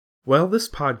While this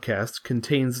podcast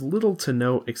contains little to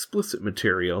no explicit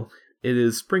material, it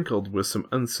is sprinkled with some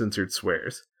uncensored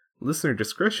swears. Listener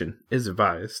discretion is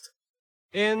advised.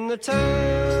 In the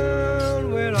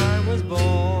town where I was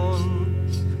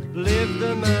born lived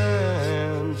a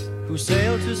man who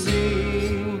sailed to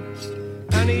sea,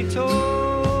 and he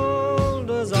told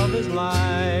us of his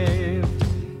life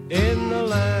in the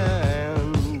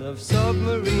land of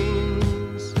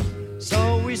submarines.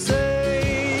 So we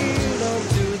sailed on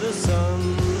to the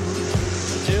sun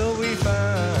till we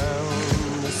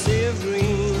found the sea of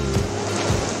green,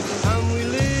 and we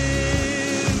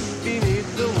lived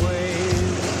beneath the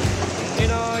waves in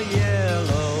our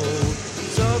yellow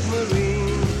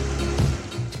submarine.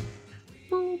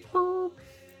 Boop, boop.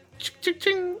 Ching, ching,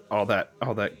 ching. All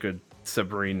that good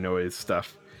submarine noise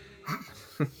stuff.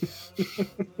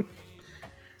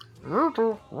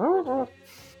 Hello,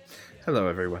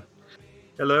 everyone.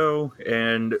 Hello,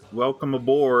 and welcome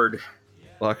aboard.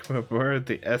 Welcome aboard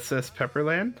the SS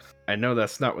Pepperland. I know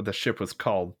that's not what the ship was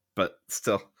called, but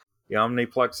still. The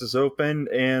Omniplex is open,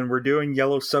 and we're doing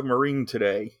Yellow Submarine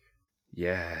today.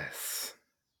 Yes.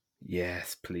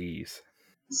 Yes, please.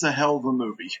 It's a hell of a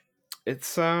movie.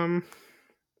 It's,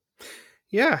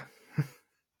 yeah.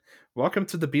 Welcome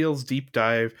to the Beals Deep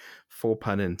Dive, full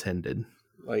pun intended.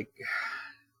 Like,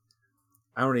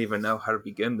 I don't even know how to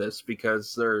begin this,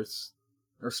 because there's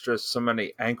just so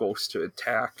many angles to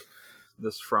attack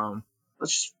this from.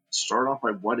 Let's just start off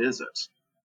by what is it?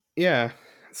 Yeah,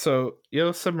 so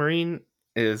Yellow Submarine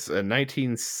is a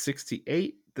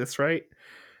 1968, that's right?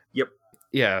 Yep.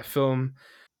 Yeah, film,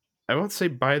 I won't say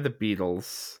by the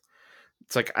Beatles.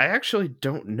 It's like, I actually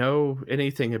don't know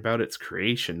anything about its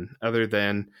creation, other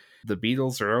than the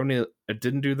Beatles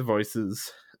didn't do the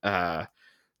voices. The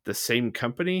same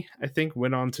company, I think,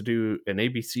 went on to do an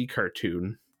ABC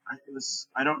cartoon.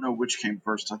 I don't know which came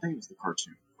first. I think it was the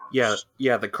cartoon first.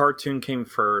 Yeah, the cartoon came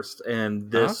first,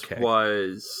 and this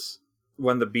was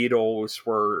when the Beatles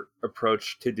were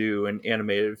approached to do an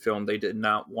animated film. They did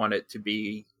not want it to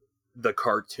be the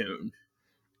cartoon.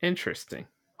 Interesting.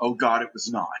 Oh God, it was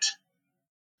not.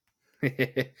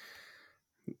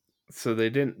 So they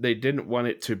didn't want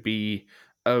it to be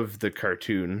of the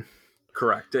cartoon.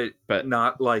 Correct. But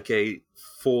not like a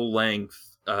full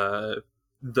length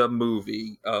the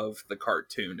movie of the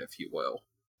cartoon, if you will.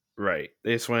 Right.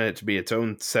 They just wanted it to be its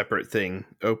own separate thing,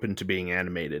 open to being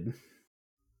animated.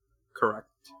 Correct.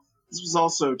 This was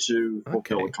also to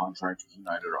fulfill a contract with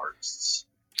United Artists.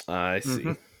 I see.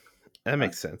 Mm-hmm. That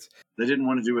makes sense. They didn't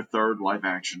want to do a third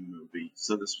live-action movie,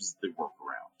 so this was the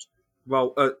workaround.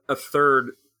 Well, a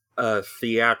third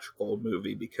theatrical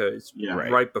movie, because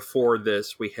right before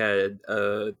this we had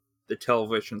the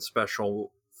television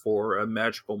special for a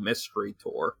Magical Mystery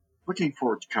Tour. Looking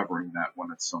forward to covering that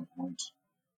one at some point.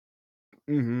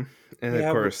 Mm-hmm. And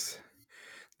of course,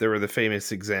 there were the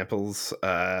famous examples,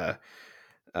 Hard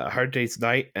Day's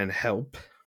Night and Help.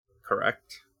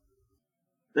 Correct.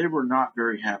 They were not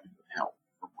very happy with Help,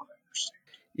 from what I understand.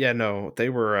 Yeah, no, they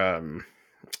were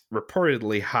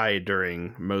reportedly high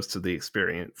during most of the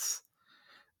experience,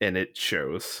 and it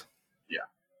shows. Yeah.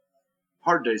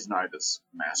 Hard Day's Night is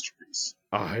a masterpiece.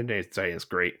 Oh, Hard Day's Night is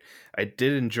great. I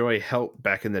did enjoy Help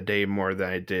back in the day more than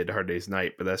I did Hard Day's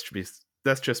Night, but that's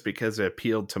just because it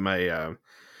appealed to my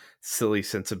silly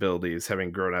sensibilities,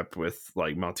 having grown up with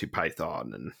like Monty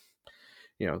Python and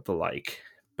the like.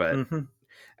 But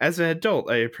as an adult,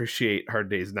 I appreciate Hard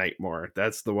Day's Night more.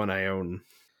 That's the one I own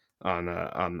on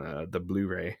the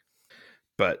Blu-ray.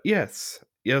 But yes,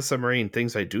 Yellow Submarine,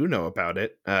 things I do know about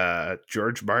it.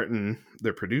 George Martin,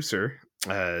 the producer,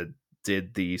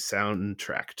 did the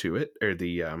soundtrack to it, or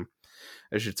the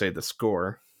I should say the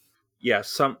score. Yeah,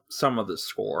 some of the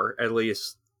score, at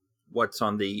least what's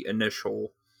on the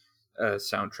initial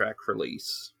soundtrack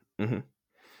release. Mm-hmm.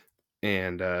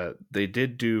 And they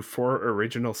did do 4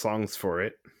 original songs for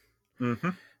it. Mm-hmm.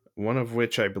 One of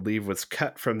which I believe was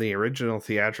cut from the original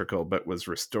theatrical, but was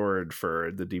restored for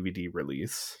the DVD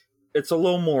release. It's a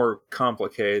little more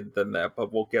complicated than that,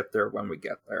 but we'll get there when we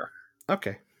get there.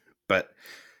 Okay. But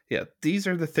yeah, these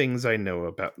are the things I know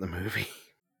about the movie.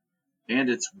 And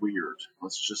it's weird.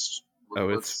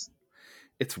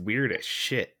 It's weird as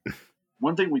shit.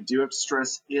 One thing we do have to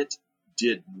stress, it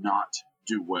did not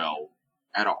do well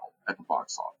at all at the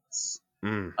box office.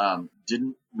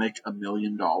 Didn't make $1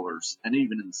 million, and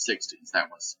even in the 60s, that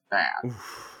was bad.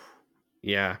 Oof.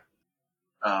 Yeah.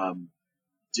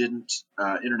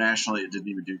 Internationally, it didn't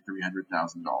even do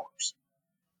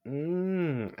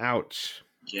 $300,000. Ouch.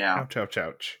 Yeah.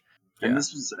 Ouch. And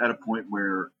this was at a point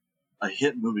where a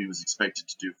hit movie was expected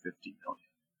to do $50 million.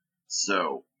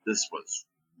 So this was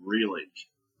really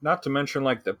Not to mention,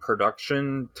 like, the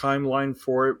production timeline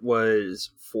for it was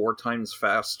 4 times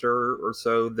faster or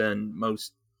so than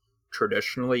most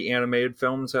traditionally animated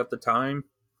films at the time.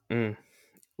 A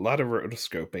lot of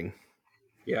rotoscoping.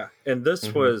 Yeah, and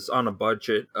this was on a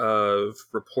budget of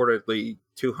reportedly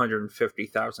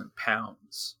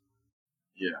 £250,000.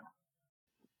 Yeah.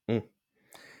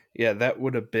 Yeah, that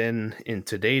would have been, in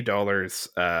today dollars,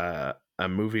 a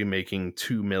movie making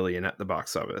 $2 million at the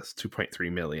box office,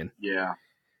 2.3 million. Yeah.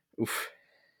 Oof.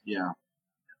 Yeah.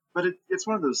 But it's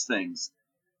one of those things.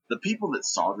 The people that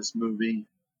saw this movie,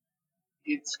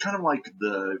 it's kind of like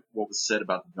what was said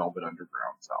about the Velvet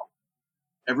Underground's album.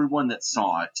 Everyone that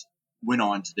saw it went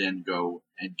on to then go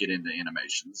and get into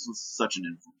animation. This was such an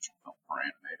influential film for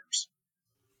animators.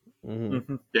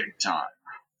 Mm-hmm. Big time.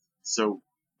 So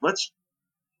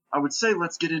I would say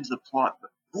let's get into the plot,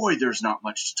 but boy, there's not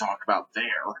much to talk about there.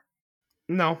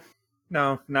 No,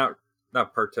 not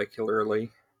particularly.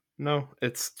 No,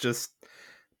 it's just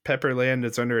Pepperland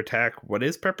is under attack. What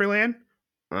is Pepperland?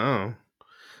 Oh.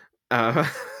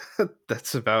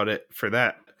 That's about it for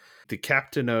that. The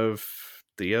captain of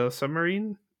the Yellow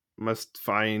Submarine must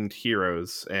find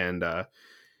heroes, and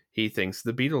he thinks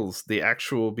the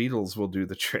actual Beatles, will do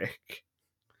the trick.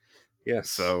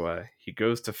 Yes. So he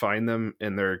goes to find them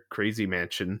in their crazy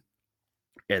mansion,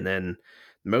 and then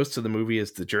most of the movie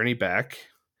is the journey back.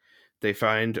 They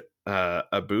find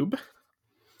a boob.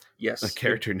 Yes. A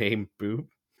character named Boob.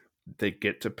 They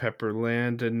get to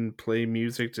Pepperland and play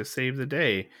music to save the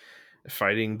day,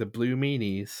 fighting the Blue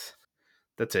Meanies.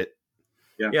 That's it.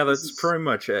 Yeah, that's pretty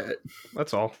much it.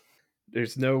 That's all.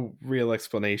 There's no real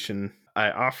explanation. I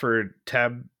offered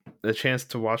Tab the chance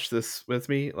to watch this with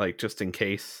me, like, just in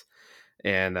case.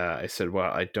 And I said,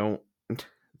 well, I don't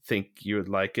think you would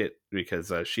like it,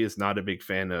 because she is not a big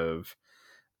fan of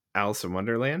Alice in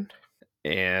Wonderland.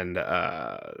 And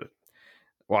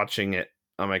watching it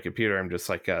on my computer, I'm just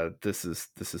like, this is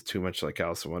too much like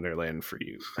Alice in Wonderland for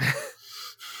you.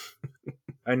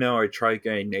 I know I tried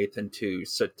getting Nathan to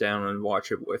sit down and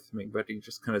watch it with me, but he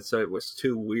just kind of said it was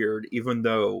too weird, even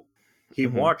though he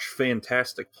watched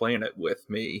Fantastic Planet with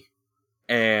me,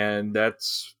 and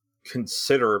that's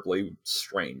considerably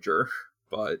stranger,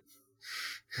 but...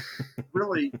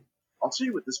 Really, I'll tell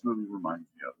you what this movie reminds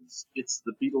me of. It's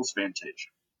the Beatles'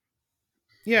 Fantasia.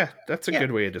 Yeah, that's a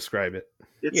good way to describe it.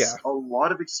 It's a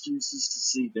lot of excuses to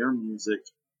see their music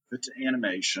put to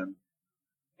animation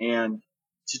and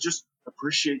to just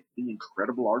appreciate the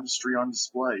incredible artistry on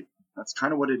display. That's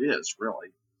kind of what it is, really.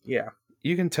 Yeah.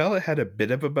 You can tell it had a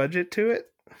bit of a budget to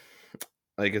it,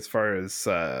 like, as far as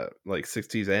like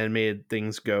 60s animated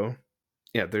things go.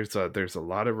 Yeah, there's a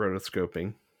lot of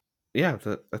rotoscoping. Yeah,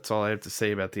 that's all I have to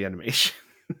say about the animation.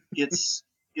 it's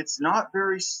not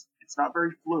very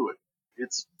fluid.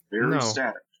 It's very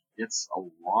static. It's a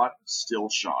lot of still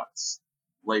shots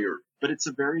layered, but it's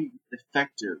a very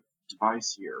effective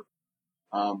device here.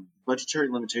 Budgetary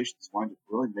limitations wind up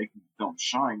really making the film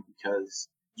shine, because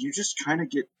you just kind of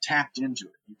get tapped into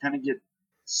it. You kind of get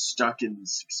stuck in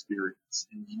this experience,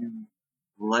 and you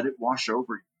let it wash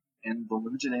over you. And the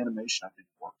limited animation, I think,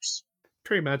 works.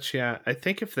 Pretty much, yeah. I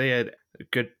think if they had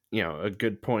a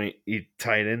good point you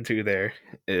tied into there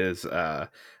is, I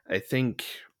think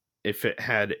if it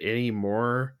had any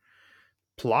more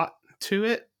plot to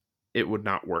it, it would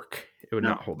not work. It would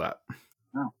not hold up.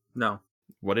 No.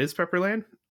 What is Pepperland?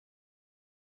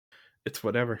 It's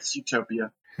whatever. It's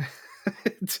Utopia.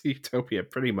 It's Utopia,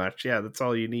 pretty much. Yeah, that's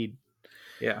all you need.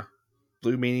 Yeah.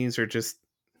 Blue Meanies are just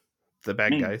the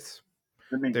bad guys.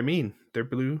 They're mean. They're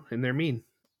blue and they're mean.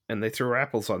 And they throw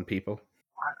apples on people.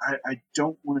 I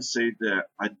don't want to say that.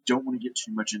 I don't want to get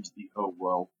too much into the,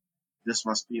 this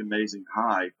must be amazing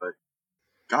high, but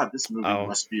God, this movie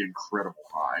must be incredible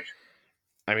high.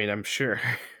 I mean, I'm sure.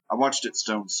 I watched it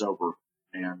stone sober,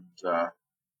 and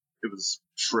it was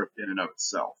a trip in and of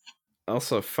itself.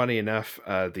 Also, funny enough,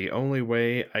 the only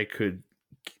way I could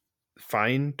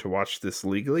find to watch this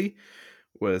legally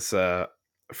was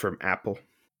from Apple.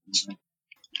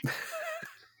 Mm-hmm.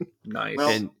 Nice.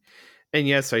 Well, and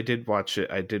yes, I did watch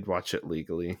it. I did watch it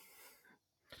legally.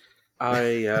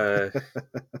 I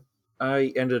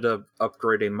ended up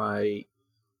upgrading my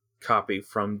copy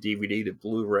from DVD to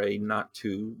Blu-ray not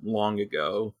too long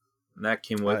ago, and that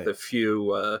came with a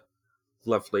few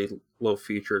lovely little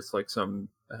features, like some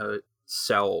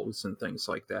cells and things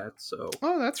like that. So,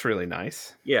 that's really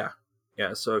nice. Yeah.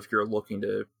 So if you're looking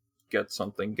to get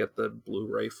something, get the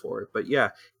Blu-ray for it. But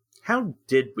yeah, how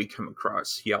did we come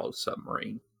across Yellow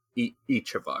Submarine?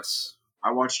 Each of us.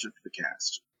 I watched it for the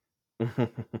cast.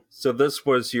 So this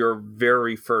was your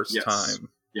very first time.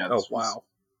 Yeah. Oh, wow.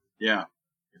 Yeah.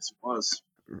 Yes, it was.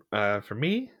 For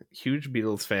me, huge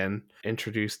Beatles fan,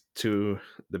 introduced to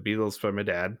the Beatles by my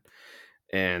dad.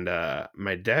 And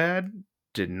my dad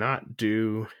did not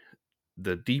do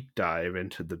the deep dive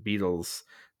into the Beatles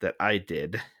that I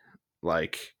did.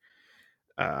 Like,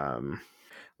 I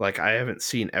haven't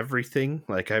seen everything.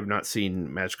 Like, I've not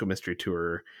seen Magical Mystery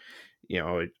Tour. You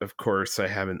know, of course, I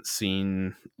haven't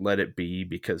seen Let It Be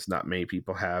because not many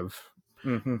people have.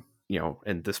 Mm-hmm. You know,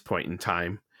 at this point in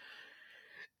time,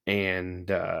 and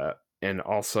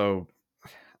also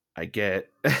I get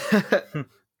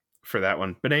for that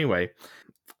one. But anyway,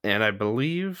 and I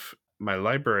believe my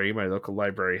local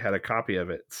library, had a copy of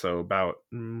it. So about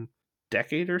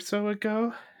decade or so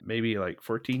ago, maybe like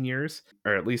 14 years,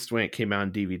 or at least when it came out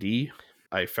on DVD,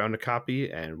 I found a copy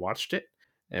and watched it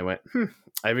and went,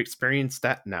 I've experienced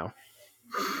that now.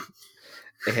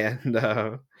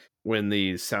 And when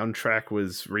the soundtrack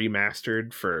was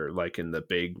remastered for like in the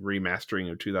big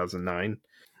remastering of 2009,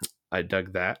 I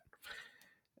dug that.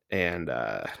 And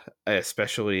I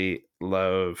especially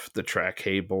love the track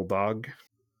Hey Bulldog.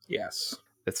 Yes.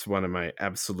 It's one of my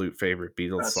absolute favorite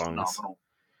Beatles songs. Phenomenal.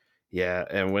 Yeah,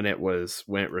 and when it was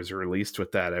released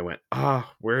with that, I went,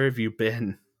 where have you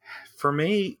been? For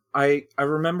me, I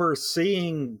remember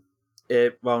seeing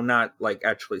it, well, not like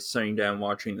actually sitting down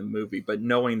watching the movie, but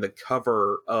knowing the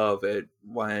cover of it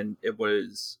when it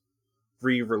was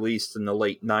re-released in the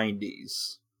late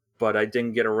 90s. But I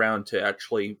didn't get around to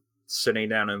actually sitting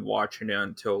down and watching it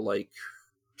until like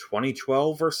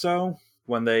 2012 or so,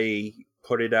 when they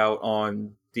put it out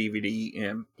on DVD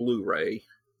and Blu-ray.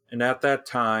 And at that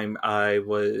time, I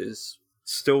was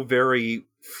still very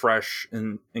fresh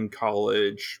in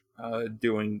college,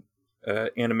 doing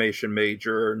animation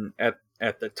major. And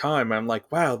at the time, I'm like,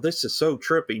 wow, this is so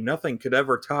trippy. Nothing could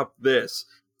ever top this.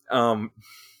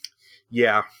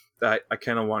 Yeah, I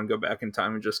kind of want to go back in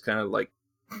time and just kind of like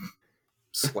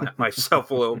slap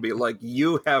myself a little bit. Like,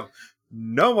 you have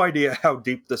no idea how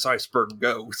deep this iceberg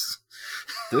goes.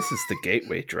 This is the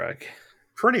gateway drug.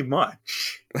 Pretty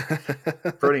much.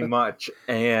 Pretty much.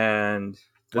 And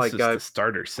this like, is the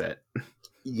starter set.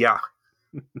 Yeah.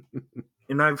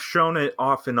 And I've shown it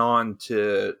off and on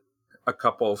to a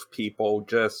couple of people,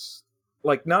 just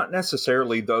like not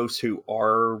necessarily those who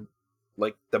are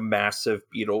like the massive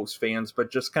Beatles fans,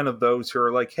 but just kind of those who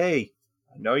are like, hey,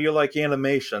 I know you like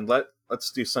animation.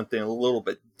 Let's do something a little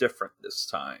bit different this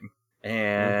time.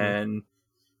 And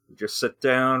just sit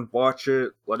down, watch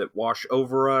it, let it wash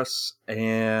over us,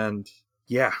 and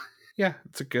yeah. Yeah,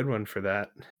 it's a good one for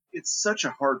that. It's such a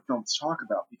hard film to talk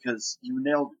about because you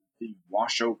nailed the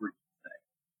wash over thing.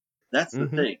 That's the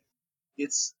thing.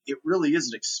 It really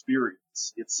is an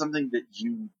experience. It's something that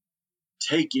you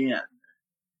take in,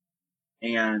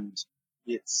 and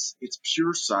it's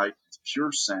pure sight, it's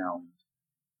pure sound.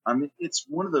 I mean, it's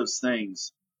one of those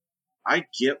things. I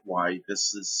get why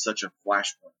this is such a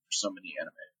flashpoint for so many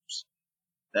animators.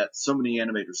 That so many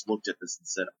animators looked at this and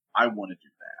said, I want to do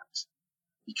that.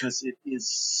 Because it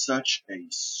is such a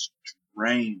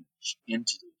strange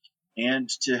entity. And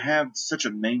to have such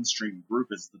a mainstream group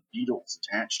as the Beatles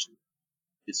attached to it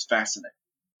is fascinating.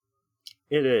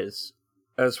 It is.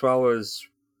 As well as,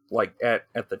 like,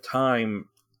 at the time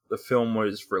the film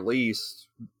was released,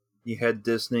 you had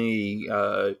Disney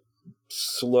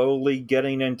slowly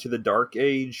getting into the dark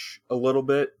age a little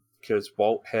bit, because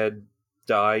Walt had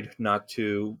died not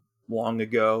too long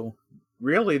ago.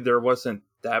 Really, there wasn't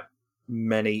that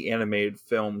many animated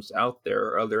films out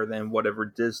there other than whatever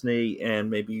Disney and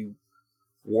maybe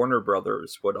Warner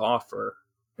Brothers would offer.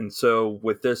 And so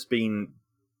with this being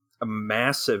a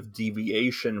massive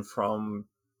deviation from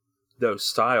those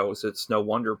styles, it's no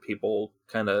wonder people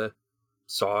kind of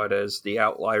saw it as the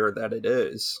outlier that it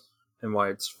is, and why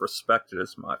it's respected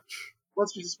as much. Well,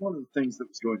 that's just one of the things that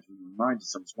was going through my mind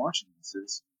as I was watching this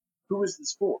is, who is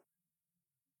this for?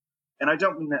 And I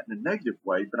don't mean that in a negative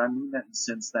way, but I mean that in the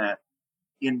sense that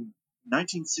in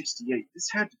 1968, this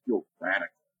had to feel radical.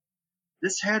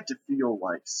 This had to feel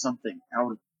like something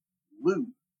out of the blue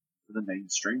for the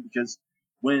mainstream, because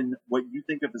when what you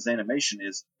think of as animation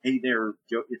is, hey there,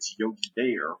 it's Yogi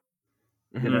Bear,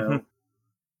 you know,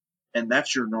 and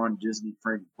that's your non-Disney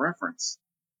frame of reference,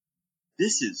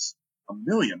 this is a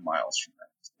million miles from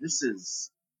that. This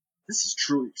is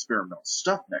truly experimental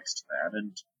stuff next to that,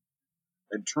 and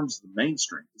in terms of the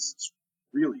mainstream, this is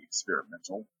really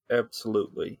experimental.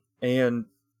 Absolutely. And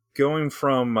going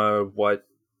from what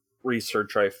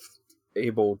research I've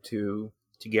able to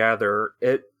gather,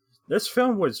 this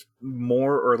film was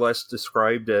more or less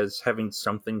described as having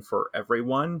something for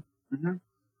everyone.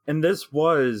 And this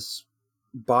was,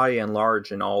 by and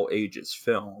large, an all ages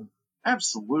film.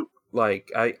 Absolutely.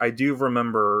 Like, I do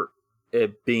remember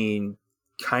it being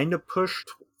kind of pushed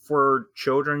for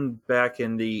children back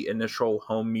in the initial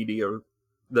home media,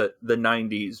 the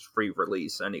 90s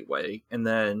re-release anyway. And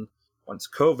then once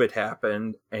COVID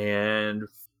happened and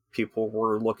people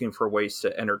were looking for ways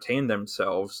to entertain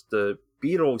themselves, the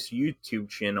Beatles YouTube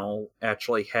channel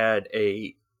actually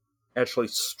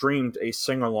streamed a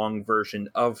sing-along version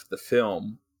of the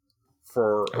film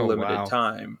for a limited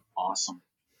time. Awesome.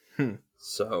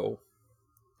 So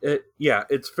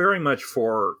it's very much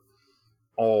for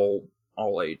all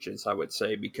ages, I would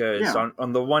say, because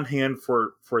on the one hand,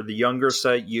 for the younger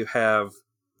set, you have,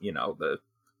 the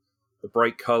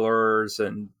bright colors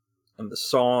and the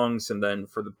songs, and then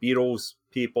for the Beatles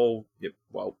people,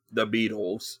 the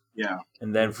Beatles. Yeah.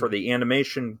 And then for the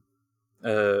animation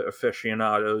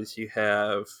aficionados, you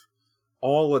have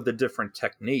all of the different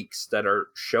techniques that are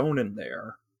shown in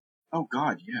there. Oh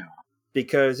God, yeah.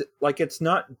 Because it's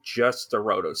not just the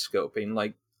rotoscoping,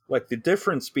 like the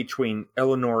difference between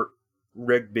Eleanor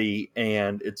Rigby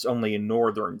and It's Only a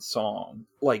Northern Song,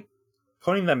 like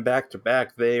putting them back to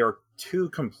back, they are two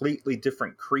completely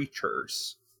different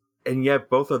creatures, and yet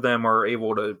both of them are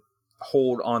able to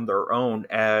hold on their own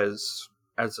as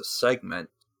a segment,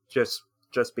 just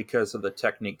because of the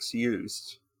techniques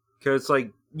used. Because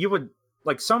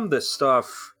some of this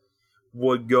stuff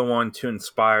would go on to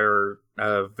inspire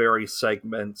various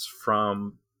segments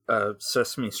from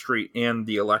Sesame Street and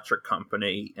the Electric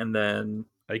Company, and then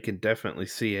I can definitely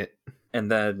see it. And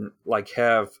then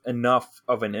have enough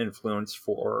of an influence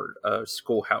for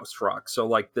Schoolhouse Rock. So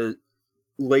the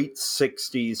late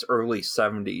 60s, early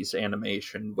 70s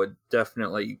animation would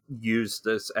definitely use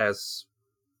this as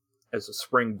a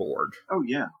springboard. Oh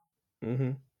yeah.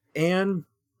 Mm-hmm. And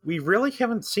we really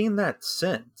haven't seen that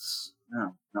since.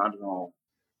 No, not at all.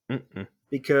 Mm-mm.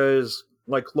 Because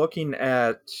looking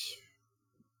at,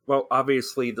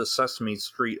 obviously the Sesame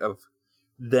Street of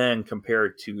then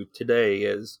compared to today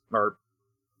are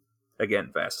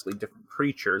again vastly different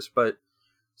creatures, but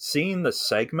seeing the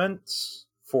segments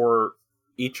for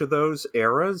each of those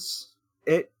eras,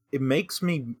 it makes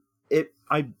me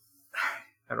how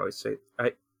do I say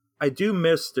it? I do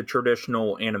miss the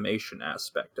traditional animation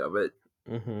aspect of it.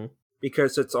 Mm-hmm.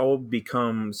 Because it's all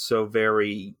become so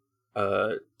very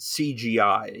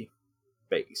CGI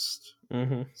based.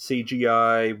 Mm-hmm.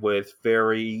 CGI with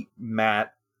very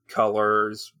matte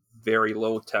colors, very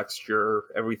low texture,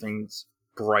 everything's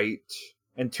bright.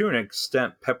 And to an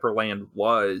extent, Pepperland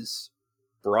was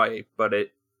bright, but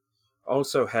it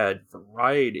also had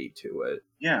variety to it.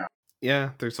 Yeah.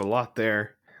 Yeah, there's a lot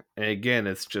there. And again,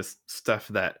 it's just stuff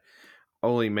that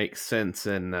only makes sense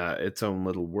in its own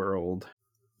little world.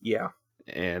 Yeah.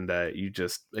 And you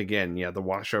just, again, the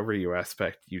wash over you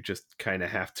aspect, you just kind of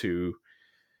have to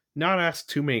not ask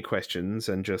too many questions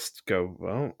and just go,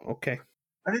 well, okay.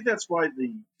 I think that's why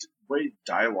the way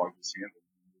dialogue is handled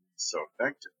is so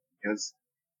effective, because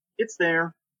it's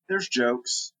there's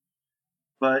jokes,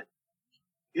 but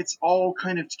it's all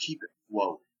kind of to keep it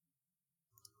flowing.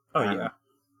 Oh, yeah.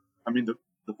 I mean, the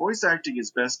voice acting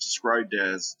is best described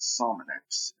as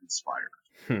Sominex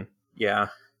inspired. Yeah.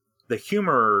 The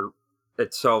humor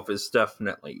itself is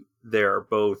definitely there,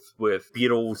 both with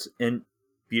Beatles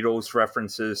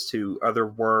references to other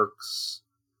works,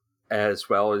 as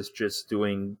well as just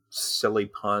doing silly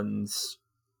puns,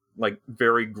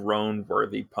 very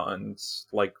groan-worthy puns.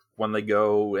 Like when they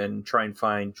go and try and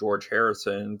find George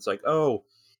Harrison, it's like, oh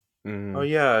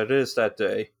yeah, it is that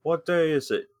day. What day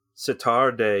is it?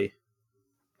 Sitar Day.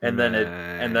 And then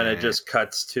it just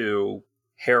cuts to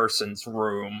Harrison's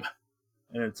room,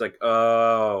 and it's like,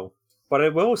 oh. But I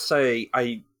will say,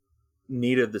 I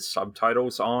needed the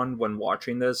subtitles on when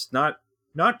watching this, not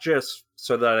just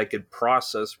so that I could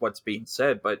process what's being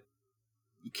said, but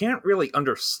you can't really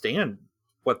understand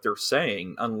what they're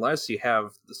saying unless you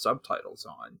have the subtitles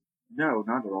on. No,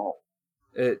 not at all.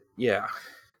 Yeah.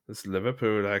 It's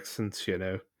Liverpool accents,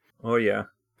 Oh yeah,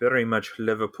 very much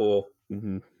Liverpool.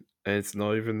 Mm-hmm. And it's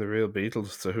not even the real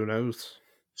Beatles, so who knows?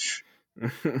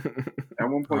 At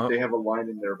one point, they have a line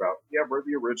in there about, yeah, we're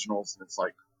the originals, and it's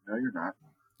like, no, you're not.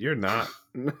 You're not.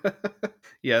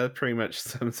 Yeah, that pretty much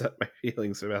sums up my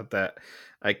feelings about that.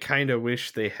 I kind of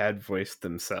wish they had voiced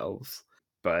themselves,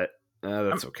 but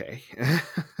that's okay.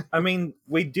 I mean,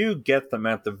 we do get them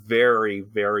at the very,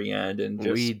 very end, and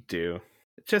we do.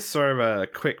 Just sort of a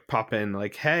quick pop in,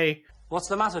 like, hey. What's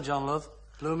the matter, John Love?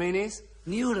 Blue meanies?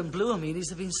 Newer and bluer meanies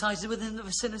have been sighted within the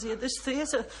vicinity of this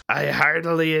theatre. I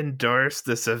heartily endorse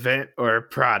this event or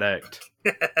product.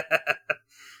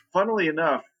 Funnily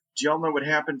enough, do y'all know what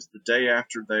happened the day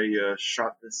after they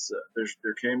shot this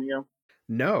their cameo?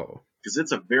 No. Because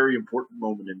it's a very important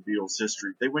moment in Beatles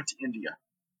history. They went to India.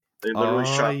 They literally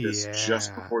Oh, shot this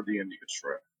just yeah. before the Indian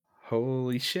strike.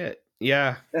 Holy shit.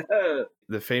 Yeah.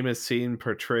 The famous scene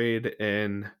portrayed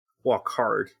in Walk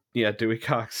Hard. Yeah, Dewey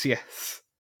Cox, yes.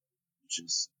 Which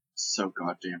is so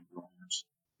goddamn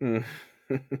brilliant.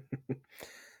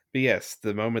 But yes,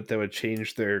 the moment that would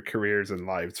change their careers and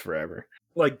lives forever.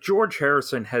 Like, George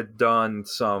Harrison had done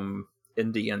some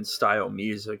Indian style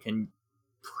music and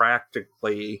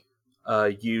practically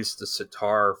used the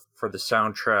sitar for the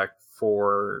soundtrack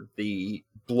for the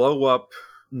blow up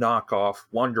knockoff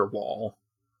Wonderwall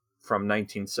from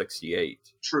 1968.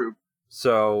 True.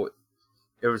 So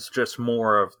it was just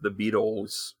more of the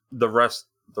Beatles, the rest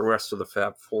of the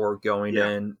Fab Four going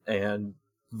in and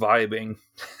vibing.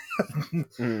 I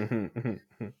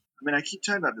mean, I keep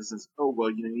talking about this as, oh, well,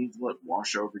 you need to let it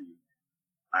wash over you.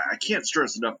 I can't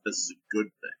stress enough this is a good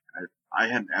thing. I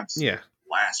had an absolute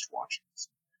blast watching this.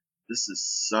 This is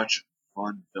such a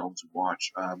fun film to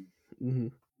watch.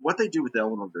 What they do with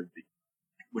Eleanor Rigby,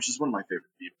 which is one of my favorite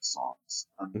Beatles songs.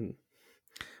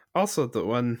 Also, the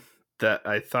one that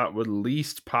I thought would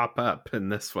least pop up in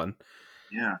this one.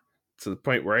 Yeah. To the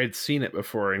point where I'd seen it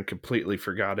before and completely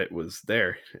forgot it was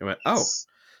there. I went, oh.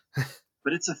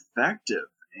 But it's effective,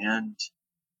 and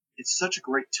it's such a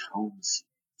great tone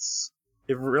sequence.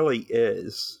 It really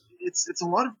is. It's a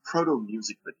lot of proto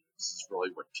music videos is really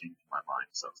what came to my mind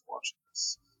as I was watching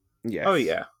this. Yes. Oh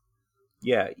yeah.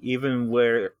 Yeah, even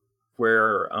where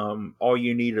All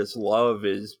You Need Is Love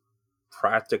is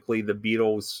practically the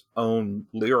Beatles' own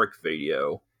lyric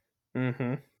video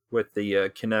with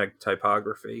the kinetic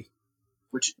typography.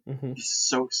 Which is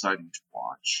so exciting to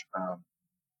watch.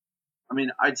 I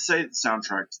mean, I'd say the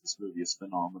soundtrack to this movie is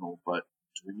phenomenal, but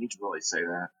do we need to really say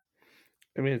that?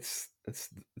 I mean, it's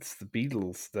the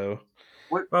Beatles, though.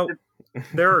 Well,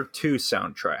 there are two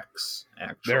soundtracks,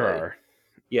 actually. There are.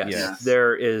 Yes.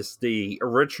 There is the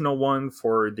original one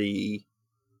for the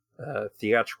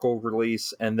theatrical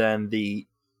release, and then the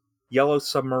Yellow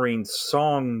Submarine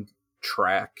song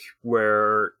track,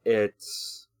 where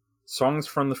it's songs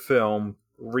from the film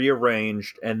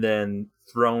rearranged and then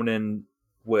thrown in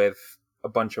with a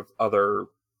bunch of other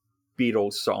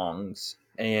Beatles songs.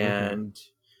 And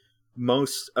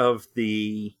most of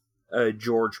the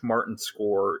George Martin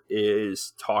score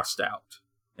is tossed out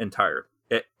entirely.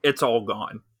 It's all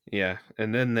gone. Yeah,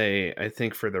 and then I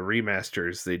think for the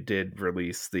remasters, they did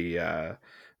release the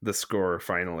score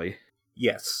finally.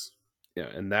 Yes. Yeah,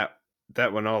 and that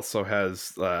one also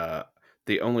has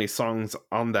the only songs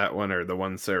on that one are the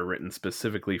ones that are written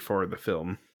specifically for the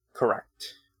film.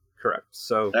 Correct.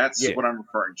 So that's what I'm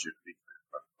referring to be clear,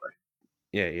 by the way.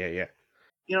 Yeah.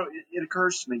 You know, it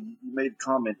occurs to me, you made a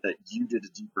comment that you did a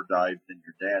deeper dive than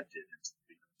your dad did into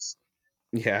the Beatles.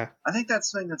 Yeah. I think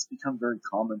that's something that's become very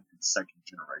common for the second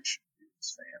generation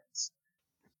Beatles fans.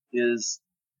 Is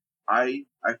I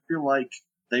feel like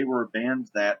they were a band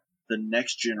that the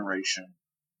next generation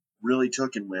really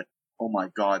took and went, oh my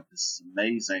god, this is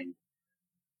amazing.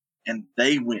 And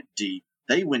they went deep.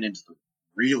 They went into the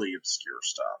really obscure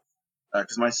stuff.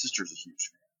 Because my sister's a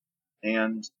huge fan.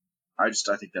 And I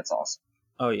think that's awesome.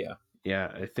 Oh, yeah.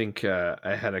 Yeah, I think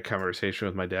I had a conversation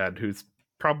with my dad, who's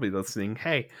probably listening.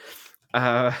 Hey,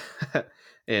 and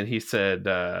he said,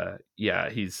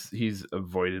 he's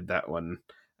avoided that one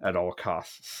at all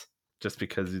costs, just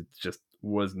because he just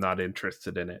was not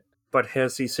interested in it. But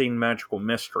has he seen Magical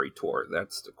Mystery Tour?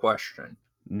 That's the question.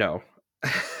 No.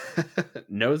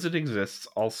 Knows it exists,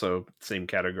 also same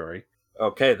category.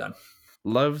 Okay, then.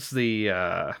 Loves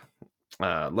the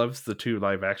two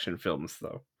live action films,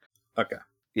 though. Okay.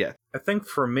 Yeah. I think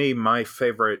for me, my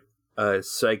favorite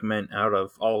segment out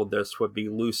of all of this would be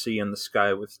Lucy in the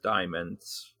Sky with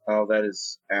Diamonds. Oh, that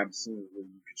is absolutely,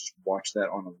 you could just watch that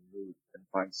on a loop and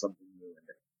find something new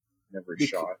in every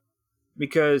shot.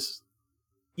 Because,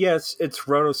 yes, it's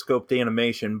rotoscoped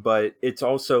animation, but it's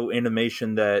also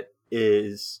animation that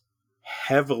is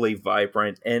heavily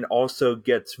vibrant and also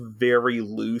gets very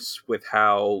loose with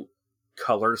how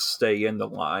colors stay in the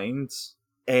lines.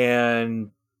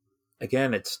 And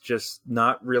again, it's just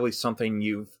not really something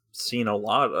you've seen a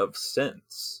lot of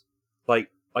since. Like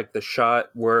the shot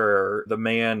where the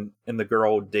man and the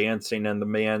girl dancing and the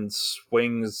man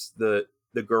swings the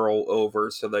girl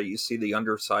over so that you see the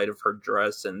underside of her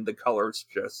dress and the colors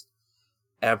just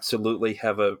absolutely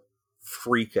have a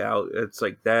freak out. It's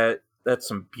like that's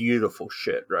some beautiful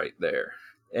shit right there.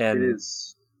 And it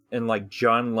is. And like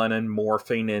John Lennon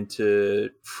morphing into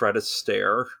Fred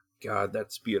Astaire. God,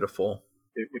 that's beautiful.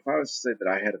 If I was to say that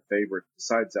I had a favorite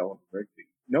besides Eleanor Rigby,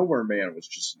 Nowhere Man was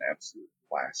just an absolute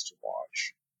blast to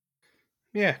watch.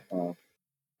 Yeah.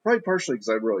 Probably partially because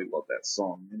I really love that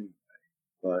song anyway.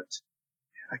 But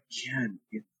again,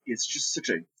 it's just such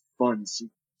a fun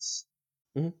sequence.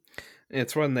 Mm-hmm.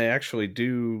 It's one they actually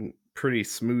do pretty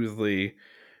smoothly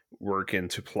work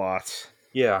into plot.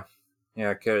 Yeah,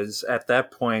 because at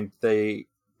that point the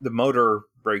motor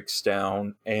breaks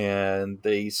down and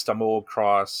they stumble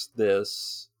across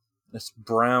this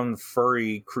brown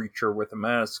furry creature with a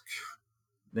mask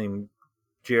named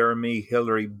Jeremy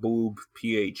Hillary Boob,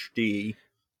 PhD.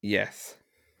 Yes.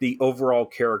 The overall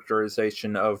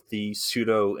characterization of the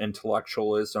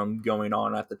pseudo-intellectualism going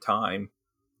on at the time,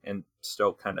 and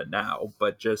still kind of now,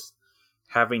 but just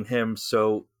having him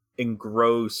so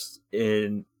engrossed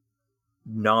in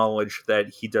knowledge that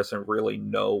he doesn't really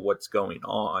know what's going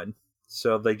on.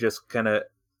 So they just kind of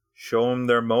show him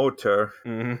their motor.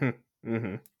 Mm-hmm.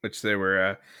 Mm-hmm. Which they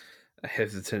were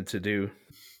hesitant to do.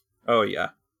 Oh, yeah.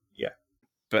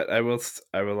 But I will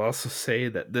also say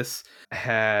that this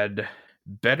had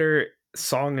better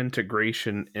song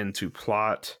integration into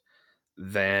plot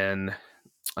than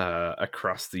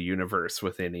Across the Universe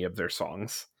with any of their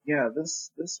songs. Yeah,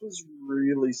 this was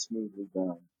really smoothly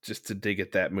done. Just to dig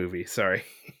at that movie, sorry.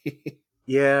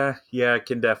 Yeah, I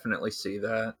can definitely see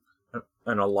that.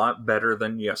 And a lot better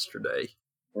than Yesterday.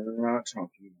 We're not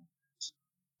talking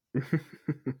about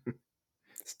it.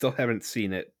 Still haven't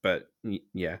seen it, but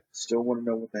yeah. Still want to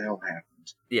know what the hell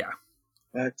happened. Yeah.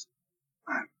 But,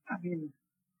 I mean,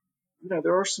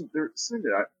 there something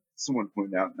that someone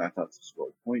pointed out, and I thought this was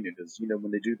really poignant, is,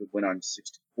 when they do the When I'm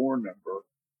 64 number,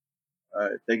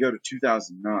 they go to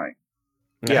 2009.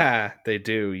 Yeah, they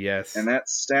do, yes. And that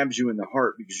stabs you in the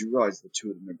heart because you realize the two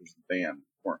of the members of the band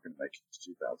weren't going to make it to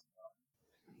 2009.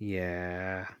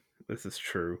 Yeah, this is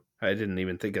true. I didn't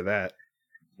even think of that.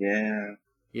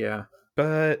 Yeah.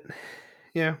 But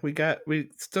yeah, we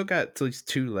still got at least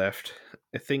 2 left.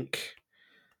 I think.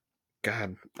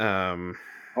 God. Paul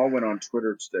went on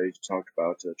Twitter today to talk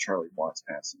about Charlie Watts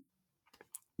passing.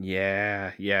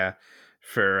 Yeah.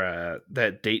 For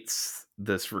that dates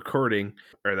this recording,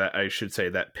 or that I should say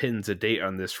that pins a date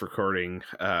on this recording.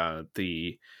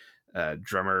 The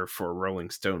drummer for Rolling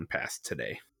Stone passed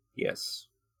today. Yes.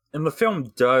 And the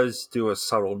film does do a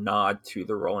subtle nod to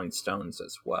the Rolling Stones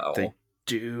as well. They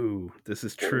do. This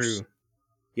is true.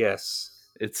 Yes.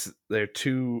 They're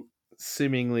 2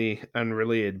 seemingly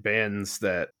unrelated bands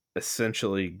that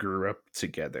essentially grew up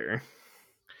together.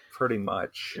 Pretty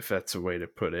much. If that's a way to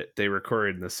put it. They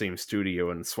recorded in the same studio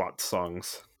and swapped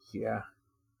songs. Yeah.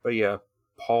 But yeah,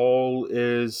 Paul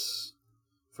is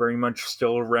very much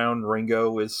still around.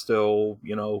 Ringo is still,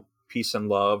 peace and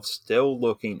love, still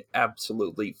looking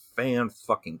absolutely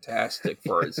fan-fucking-tastic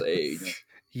for his age.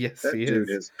 Yes, that he dude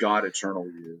is. has got eternal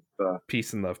youth.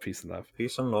 Peace and love, peace and love.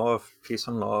 Peace and love, peace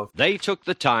and love. They took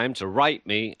the time to write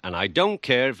me, and I don't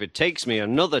care if it takes me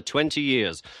another 20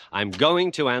 years. I'm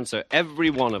going to answer every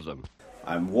one of them.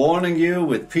 I'm warning you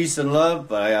with peace and love,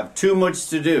 but I have too much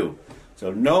to do.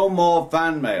 So no more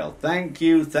fan mail. Thank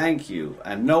you.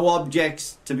 And no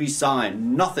objects to be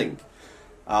signed. Nothing.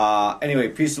 Anyway,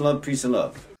 peace and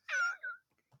love.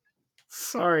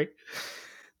 Sorry.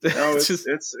 No,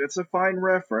 it's a fine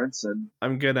reference, and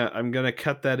I'm gonna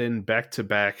cut that in back to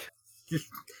back.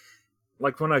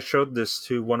 Like when I showed this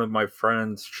to one of my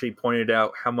friends, she pointed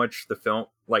out how much the film,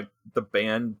 like the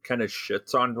band, kind of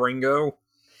shits on Ringo,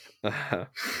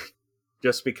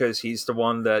 just because he's the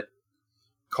one that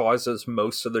causes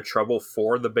most of the trouble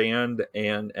for the band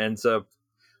and ends up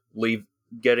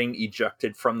getting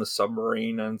ejected from the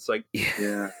submarine, and it's like,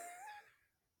 yeah.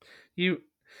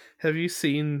 Have you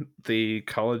seen the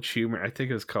College Humor? I think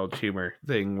it was College Humor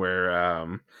thing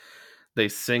where they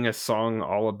sing a song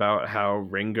all about how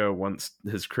Ringo wants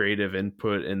his creative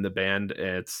input in the band,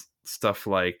 and it's stuff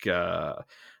like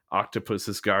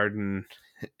Octopus's Garden,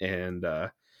 and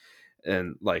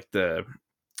like the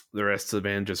rest of the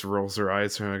band just rolls their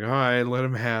eyes and are like, all right, let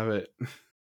him have it.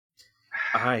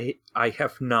 I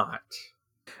have not.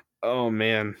 Oh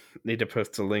man, need to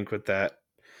post a link with that.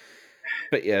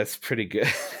 But yeah, it's pretty good.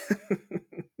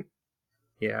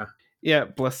 Yeah,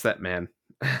 bless that man.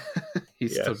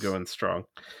 He's still going strong.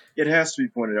 It has to be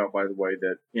pointed out, by the way,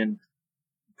 that in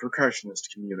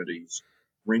percussionist communities,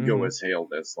 Ringo is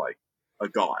hailed as like a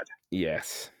god.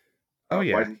 Yes. Oh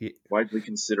yeah. Widely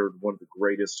considered one of the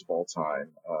greatest of all time.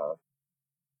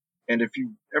 And if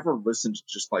you ever listen to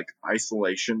just like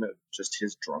isolation of just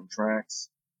his drum tracks,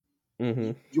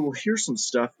 you will hear some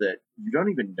stuff that you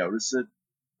don't even notice it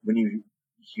when you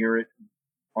hear it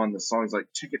on the songs like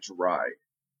Ticket to Ride.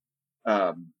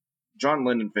 John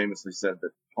Lennon famously said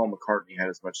that Paul McCartney had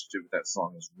as much to do with that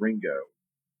song as Ringo,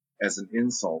 as an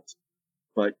insult.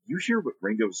 But you hear what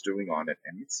Ringo's doing on it,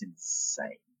 and it's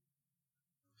insane.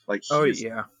 Like, he's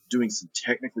doing some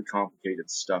technically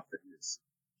complicated stuff that is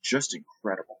just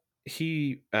incredible.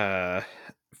 He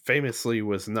famously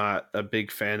was not a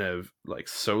big fan of like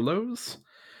solos.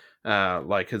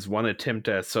 Like his one attempt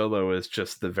at solo is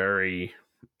just the very,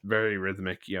 very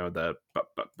rhythmic, the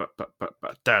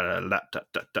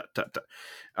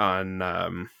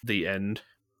on the end.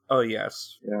 Oh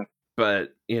yes, yeah.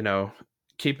 But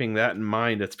keeping that in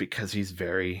mind, it's because he's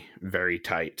very, very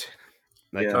tight.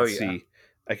 I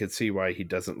can see why he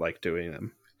doesn't like doing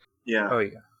them. Yeah. Oh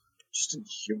yeah. Just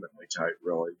inhumanly tight,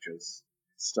 really, because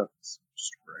stuff is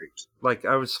just great. Like,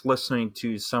 I was listening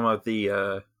to some of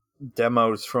the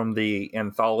demos from the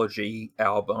anthology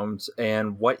albums,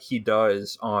 and what he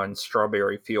does on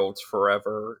Strawberry Fields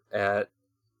Forever at,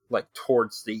 like,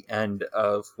 towards the end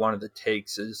of one of the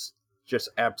takes is just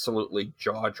absolutely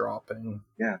jaw-dropping.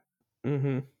 Yeah.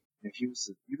 Mm-hmm. And he was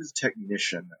a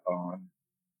technician on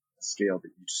a scale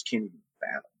that you just can't even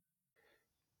fathom.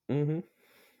 Mm-hmm.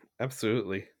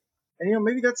 Absolutely. And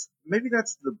maybe that's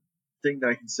the thing that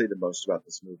I can say the most about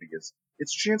this movie is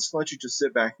it's a chance to let you just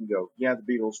sit back and go, yeah, the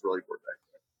Beatles really were that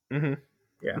good. Mm-hmm.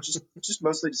 Yeah. Just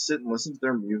mostly to sit and listen to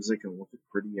their music and look at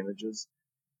pretty images.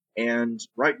 And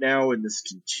right now in this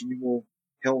continual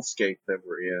hellscape that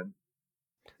we're in,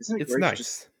 isn't it It's great?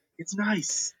 nice. It's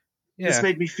nice. Yeah. This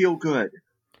made me feel good.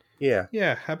 Yeah.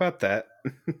 Yeah, how about that?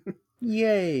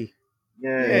 Yay.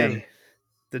 Yay.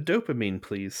 The dopamine,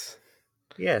 please.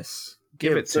 Yes.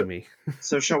 Give it to me.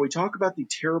 So shall we talk about the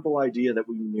terrible idea that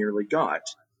we nearly got?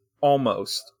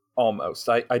 Almost.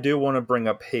 I do want to bring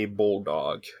up Hey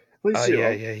Bulldog. Please do.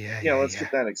 Yeah, let's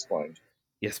get that explained.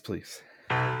 Yes, please.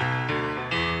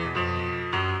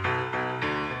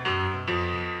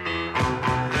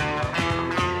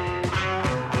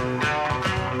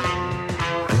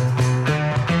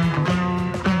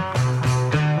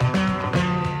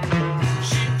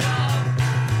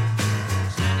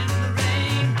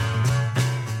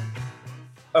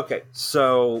 Okay,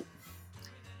 so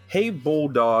Hey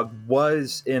Bulldog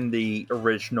was in the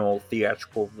original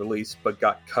theatrical release, but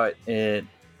got cut in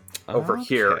over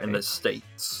here in the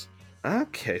States.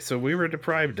 Okay, so we were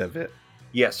deprived of it.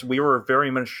 Yes, we were very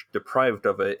much deprived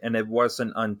of it, and it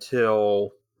wasn't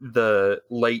until the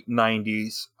late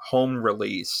 90s home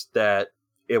release that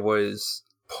it was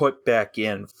put back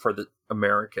in for the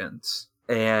Americans.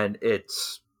 And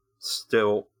it's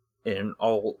still in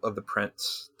all of the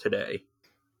prints today.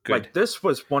 Good. Like, this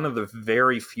was one of the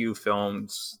very few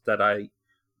films that I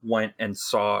went and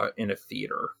saw in a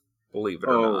theater, believe it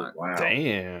or not. Wow.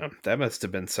 Damn, that must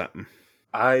have been something.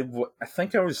 I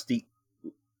think I was the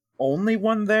only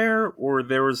one there, or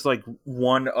there was like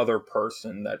one other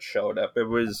person that showed up. It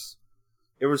was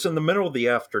in the middle of the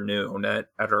afternoon at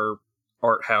our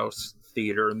art house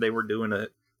theater, and they were doing a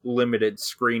limited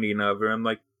screening of it. I'm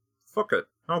like, fuck it,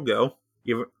 I'll go.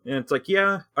 And it's like,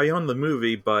 yeah, I own the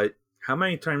movie, but how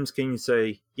many times can you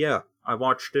say, yeah, I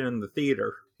watched it in the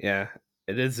theater? Yeah,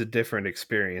 it is a different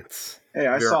experience. Hey,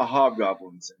 I saw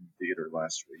Hobgoblins in the theater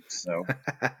last week, so...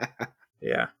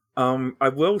 Yeah. I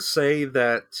will say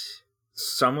that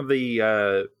some of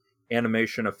the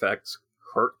animation effects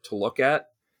hurt to look at.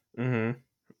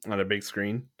 Mm-hmm. On a big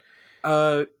screen?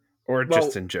 Or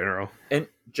just in general? And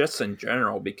just in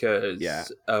general, because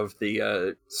of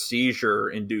the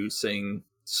seizure-inducing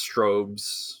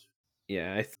strobes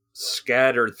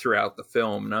scattered throughout the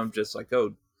film. And I'm just like,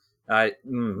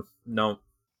 no.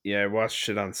 Yeah, I watched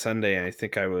it on Sunday, and I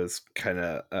think I was kind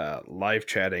of live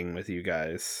chatting with you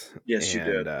guys. Yes, you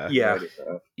did.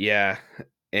 Yeah,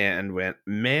 and went,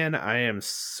 man, I am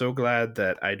so glad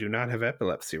that I do not have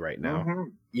epilepsy right now. Mm-hmm.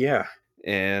 Yeah.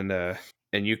 And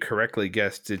you correctly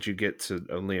guessed, did you get to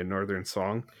only a northern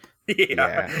song?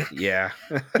 Yeah. Yeah.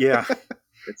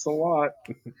 It's a lot.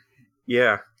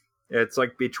 Yeah. It's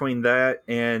like between that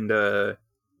and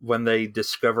when they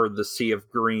discover the Sea of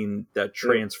Green that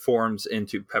transforms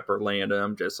into Pepperland,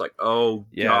 I'm just like, oh,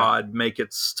 God, make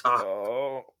it stop.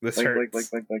 Oh, this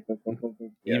hurts.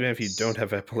 Even if you don't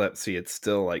have epilepsy, it's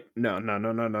still like, no.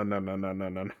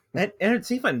 And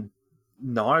it's even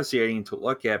nauseating to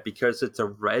look at because it's a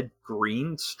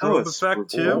red-green strobe effect,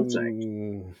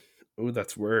 too. Ooh,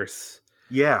 that's worse.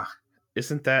 Yeah.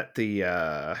 Isn't that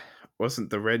wasn't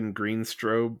the red and green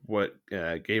strobe what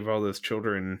gave all those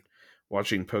children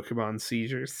watching Pokemon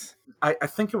seizures? I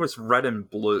think it was red and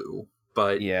blue,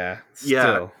 but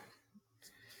still.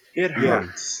 It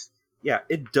hurts. Yeah,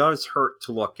 it does hurt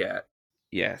to look at.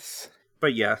 Yes.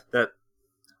 But yeah, that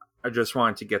I just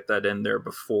wanted to get that in there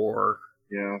before.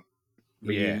 Yeah.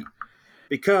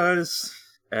 Because,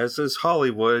 as is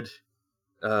Hollywood,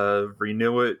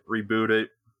 renew it, reboot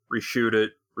it, reshoot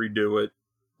it, redo it.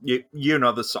 You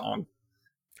know the song.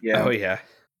 Yeah. Oh, yeah.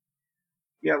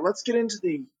 Yeah, let's get into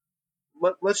the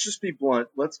let's just be blunt.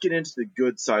 Let's get into the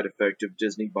good side effect of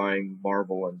Disney buying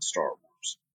Marvel and Star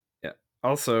Wars. Yeah.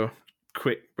 Also,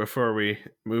 quick before we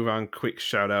move on, quick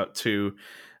shout out to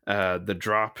the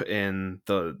drop in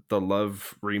the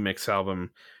Love remix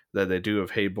album that they do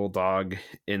of Hey Bulldog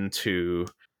into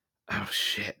oh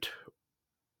shit,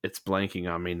 it's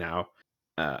blanking on me now.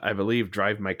 I believe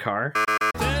Drive My Car.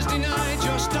 Thursday night,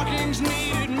 your stockings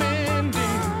needed mending.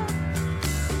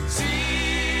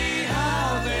 See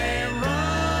how they run.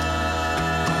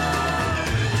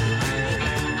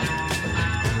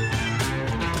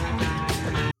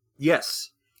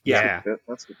 Yes. Yeah.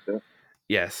 That's a good bit.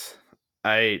 Yes.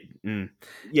 Yeah.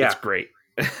 It's great.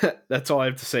 That's all I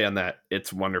have to say on that.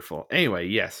 It's wonderful. Anyway,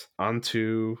 yes. On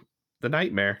to The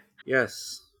Nightmare.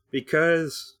 Yes.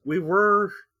 Because we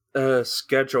were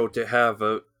scheduled to have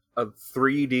a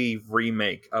 3D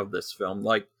remake of this film.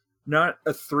 Like, not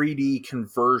a 3D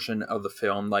conversion of the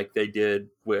film like they did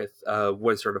with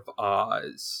Wizard of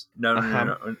Oz.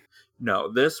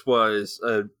 No. This was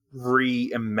a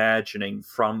reimagining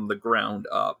from the ground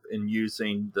up and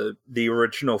using the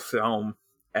original film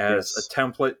as a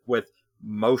template with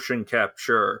motion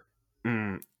capture.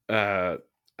 I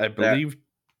believe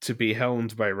to be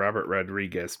helmed by Robert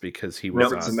Rodriguez because he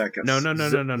was Robert Zemeckis.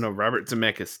 No, Robert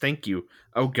Zemeckis. Thank you.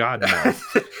 Oh God, no.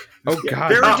 Oh God,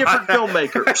 very different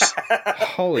filmmakers.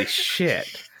 Holy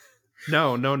shit.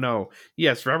 No.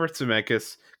 Yes, Robert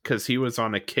Zemeckis because he was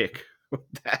on a kick with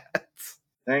that.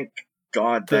 Thank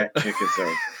God that kick is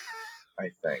over. I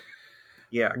think.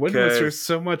 Yeah. When was there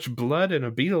so much blood in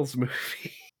a Beatles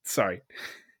movie? Sorry,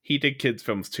 he did kids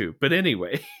films too. But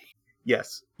anyway.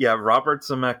 Yes. Yeah, Robert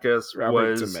Zemeckis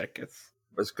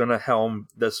was going to helm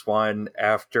this one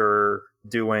after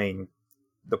doing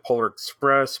The Polar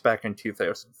Express back in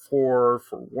 2004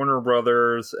 for Warner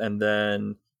Brothers, and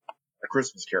then A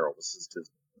Christmas Carol was his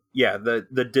Disney. Yeah,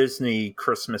 the Disney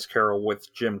Christmas Carol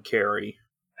with Jim Carrey,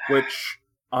 which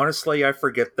honestly I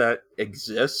forget that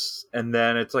exists, and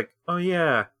then it's like, oh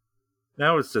yeah,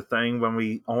 that was the thing when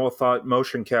we all thought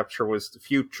motion capture was the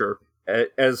future.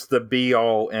 As the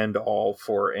be-all, end-all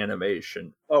for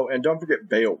animation. Oh, and don't forget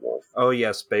Beowulf. Oh,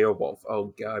 yes, Beowulf.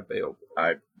 Oh, God, Beowulf.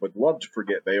 I would love to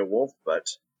forget Beowulf, but...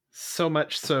 So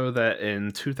much so that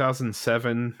in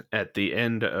 2007, at the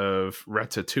end of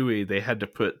Ratatouille, they had to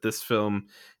put this film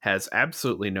has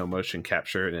absolutely no motion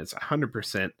capture, and it's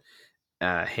 100%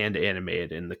 hand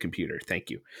animated in the computer.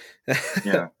 Thank you.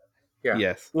 Yeah.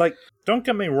 Yes. Like, don't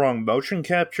get me wrong, motion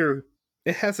capture...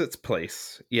 It has its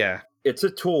place, yeah. It's a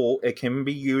tool. It can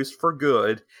be used for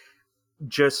good.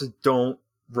 Just don't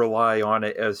rely on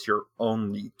it as your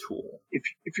only tool. If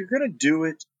you're going to do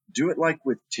it like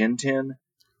with Tintin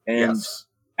and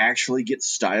actually get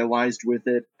stylized with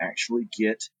it, actually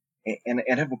get and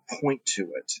have a point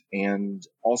to it. And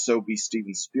also be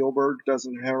Steven Spielberg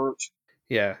doesn't hurt.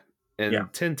 Yeah. And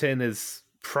Tintin is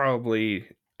probably,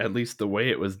 at least the way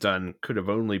it was done, could have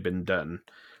only been done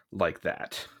like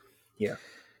that. Yeah.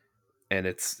 And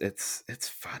it's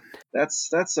fun.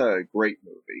 That's a great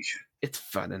movie. It's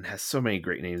fun and has so many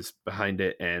great names behind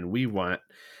it, and we want.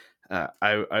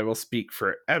 I will speak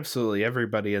for absolutely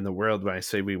everybody in the world when I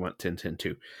say we want Tintin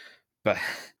 2. But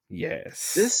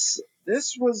yes, this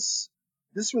was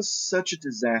such a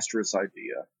disastrous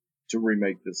idea to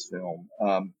remake this film.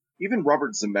 Even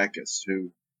Robert Zemeckis,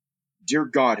 who, dear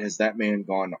God, has that man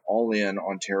gone all in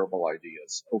on terrible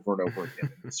ideas over and over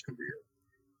again in his career.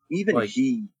 Even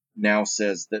he now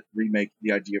says that the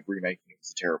idea of remaking it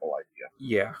was a terrible idea.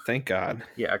 Yeah. Thank God.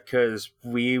 Yeah, because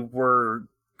we were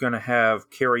going to have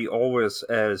Carrie Elwes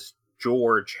as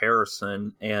George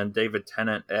Harrison and David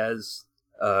Tennant as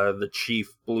the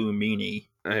Chief Blue Meanie.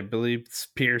 I believe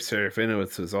Peter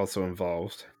Serafinowicz was also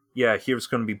involved. Yeah, he was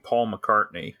going to be Paul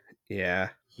McCartney. Yeah.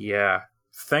 Yeah.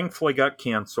 Thankfully got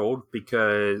canceled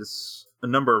because a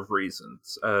number of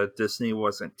reasons. Disney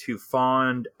wasn't too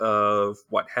fond of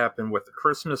what happened with The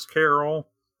Christmas Carol.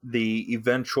 The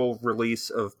eventual release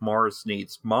of Mars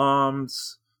Needs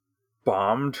Moms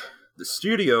bombed. The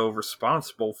studio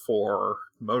responsible for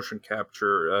motion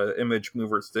capture, Image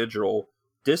Movers Digital,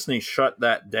 Disney shut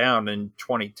that down in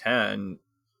 2010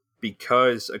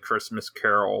 because A Christmas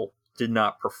Carol did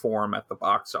not perform at the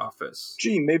box office.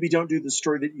 Gee, maybe don't do the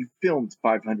story that you filmed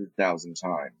 500,000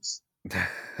 times.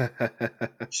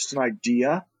 Just an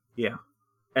idea. Yeah.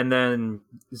 And then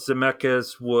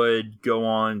Zemeckis would go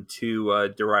on to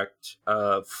direct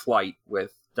Flight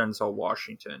with Denzel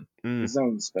Washington. His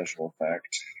own special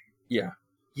effect. Yeah.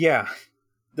 Yeah.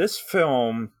 This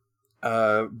film,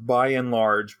 by and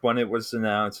large, when it was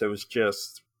announced, it was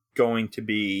just going to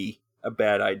be a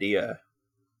bad idea.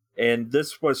 And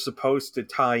this was supposed to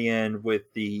tie in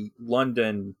with the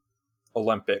London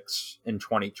Olympics in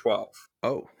 2012.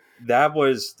 Oh. That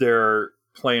was their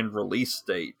planned release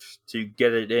date, to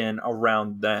get it in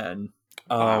around then.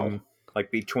 Wow. Like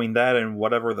between that and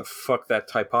whatever the fuck that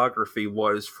typography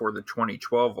was for the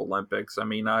 2012 Olympics. I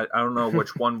mean, I don't know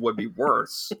which one would be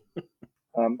worse.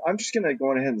 I'm just going to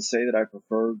go ahead and say that I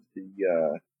preferred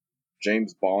the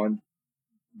James Bond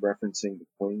referencing the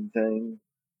Queen thing.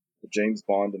 The James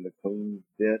Bond and the Queen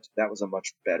bit. That was a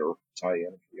much better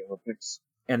tie-in for the Olympics.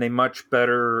 And a much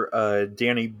better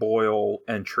Danny Boyle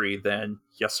entry than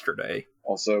yesterday.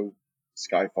 Also,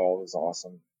 Skyfall is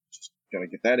awesome. Just going to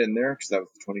get that in there because that was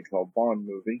the 2012 Bond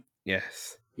movie.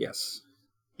 Yes. Yes.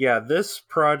 Yeah, this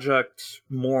project,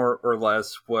 more or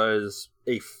less, was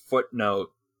a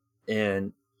footnote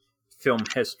in film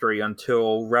history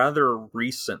until rather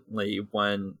recently,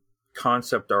 when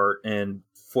concept art and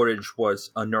footage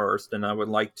was unearthed. And I would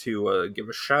like to give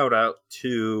a shout out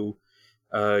to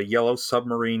Yellow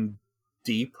Submarine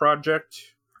D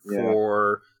Project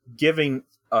for giving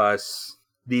us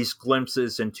these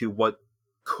glimpses into what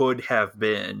could have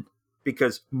been.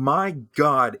 Because my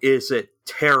God, is it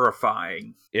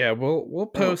terrifying! Yeah, we'll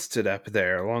post it up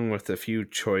there along with a few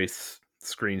choice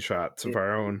screenshots of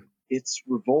our own. It's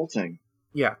revolting.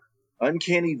 Yeah.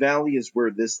 Uncanny Valley is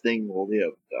where this thing will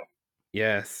live, though.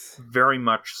 Yes. Very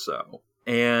much so.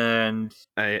 And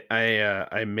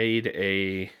I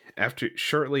made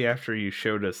shortly after you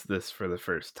showed us this for the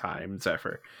first time,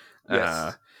 Zephyr.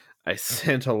 Yes. I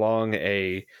sent along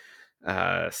a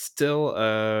still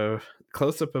a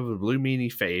close up of a Blue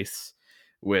Meanie face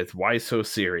with "Why So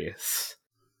Serious?"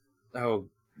 Oh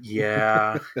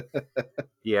yeah.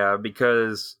 Yeah,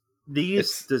 because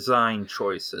these design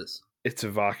choices, it's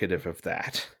evocative of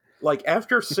that. Like,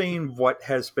 after seeing what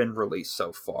has been released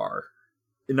so far,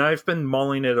 and I've been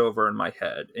mulling it over in my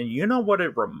head, and you know what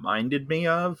it reminded me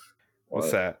of?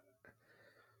 What's that?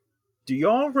 Do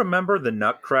y'all remember the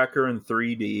Nutcracker in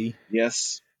 3D?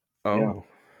 Yes. Oh.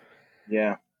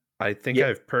 Yeah. I think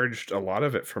I've purged a lot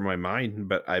of it from my mind,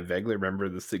 but I vaguely remember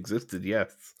this existed,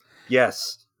 yes.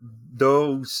 Yes.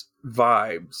 Those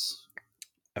vibes.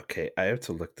 Okay, I have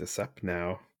to look this up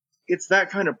now. It's that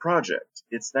kind of project.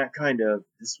 It's that kind of,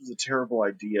 this was a terrible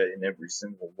idea in every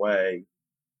single way,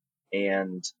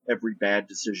 and every bad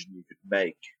decision you could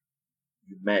make,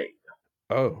 you made.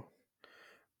 Oh.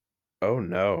 Oh,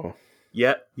 no.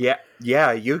 Yeah,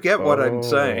 you get what I'm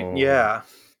saying. Yeah.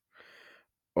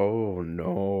 Oh,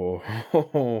 no.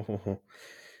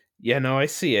 Yeah, no, I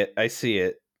see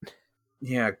it.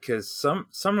 Yeah, because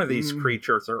some of these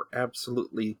creatures are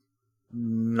absolutely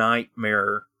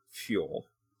nightmare fuel.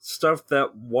 Stuff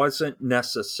that wasn't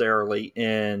necessarily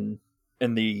in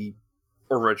the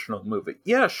original movie.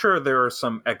 Yeah, sure, there are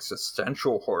some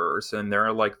existential horrors in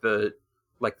there, like the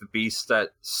beast that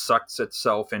sucks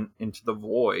itself into the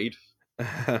void.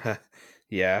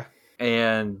 Yeah.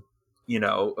 And,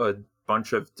 a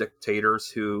bunch of dictators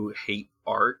who hate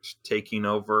art taking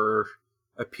over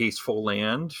a peaceful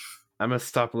land. I'm going to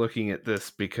stop looking at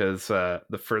this because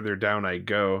the further down I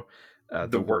go,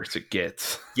 the worse it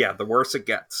gets. Yeah, the worse it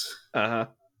gets. Uh-huh.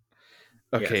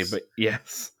 Okay, yes. But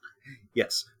yes.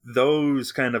 Yes,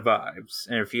 those kind of vibes.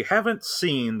 And if you haven't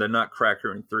seen the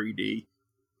Nutcracker in 3D,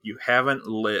 you haven't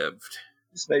lived.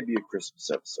 This may be a Christmas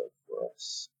episode for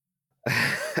us.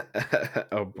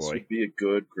 Oh, boy. This would be a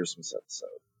good Christmas episode.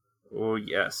 Oh,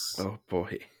 yes. Oh,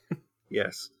 boy.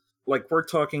 Yes. Like, we're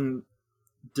talking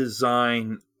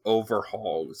design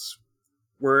overhauls.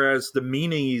 Whereas the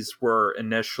Meanies were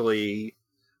initially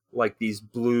like these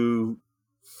blue,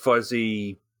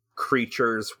 fuzzy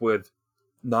creatures with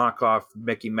knockoff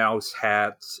Mickey Mouse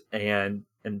hats and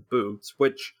boots,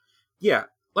 which, yeah,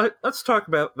 let's talk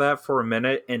about that for a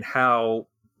minute, and how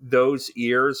those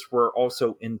ears were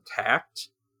also intact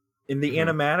in the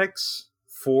animatics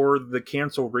for the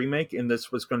canceled remake, and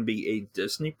this was going to be a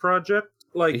Disney project.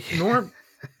 Like,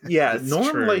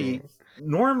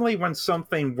 normally when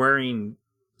something wearing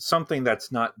something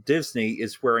that's not Disney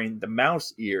is wearing the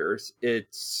mouse ears,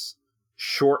 it's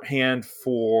shorthand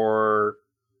for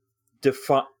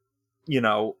define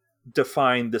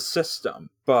the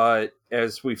system. But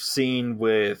as we've seen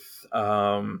with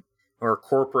our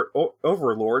corporate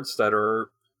overlords that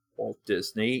are Walt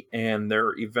Disney and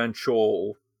their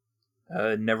eventual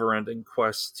never-ending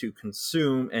quest to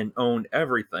consume and own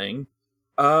everything,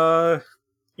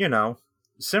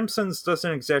 Simpsons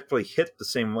doesn't exactly hit the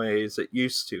same way as it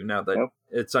used to now that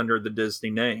it's under the Disney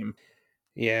name.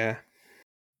 Yeah.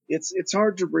 It's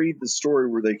hard to read the story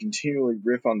where they continually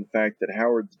riff on the fact that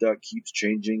Howard the Duck keeps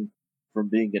changing from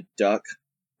being a duck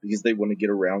because they want to get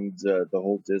around the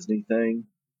whole Disney thing.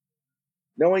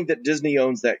 Knowing that Disney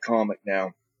owns that comic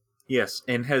now. Yes,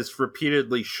 and has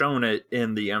repeatedly shown it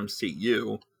in the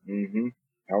MCU. Mm-hmm.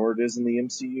 How it is in the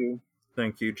MCU.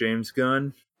 Thank you, James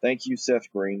Gunn. Thank you,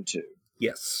 Seth Green, too.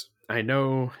 Yes. I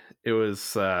know it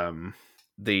was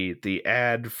the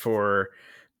ad for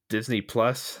Disney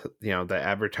Plus, that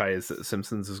advertised that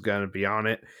Simpsons is going to be on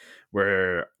it,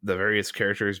 where the various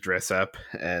characters dress up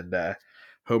and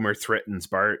Homer threatens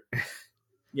Bart.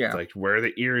 Yeah. It's like, where are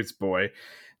the ears, boy?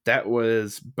 That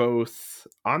was both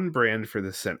on brand for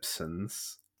The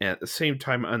Simpsons and at the same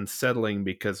time unsettling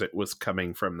because it was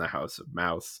coming from the House of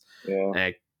Mouse. Yeah. And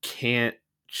I can't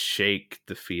shake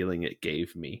the feeling it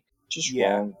gave me. Just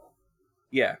wrong.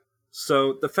 Yeah.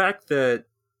 So the fact that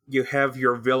you have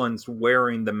your villains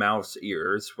wearing the mouse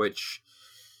ears, which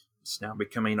is now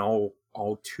becoming all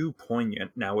too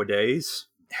poignant nowadays,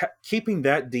 keeping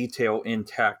that detail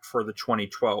intact for the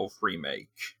 2012 remake.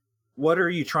 What are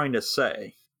you trying to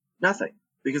say? Nothing,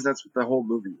 because that's what the whole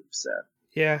movie would have said.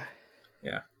 Yeah.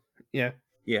 Yeah. Yeah.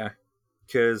 Yeah.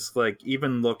 Because, like,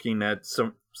 even looking at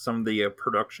some of the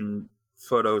production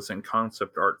photos and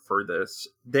concept art for this,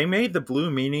 they made the Blue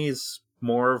Meanies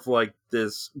more of, like,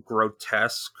 this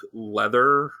grotesque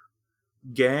leather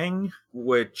gang,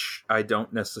 which I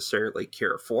don't necessarily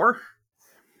care for.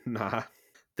 Nah.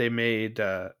 They made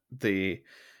I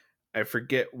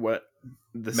forget what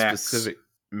the Max. specific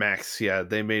Max, yeah,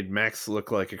 they made Max look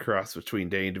like a cross between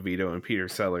Danny DeVito and Peter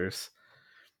Sellers.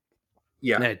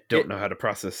 Yeah. And I don't know how to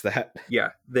process that.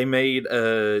 Yeah, they made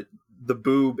the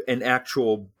boob an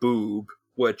actual boob,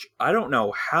 which I don't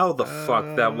know how the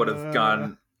fuck that would have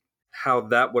gone, how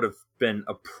that would have been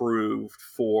approved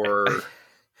for.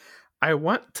 I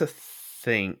want to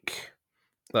think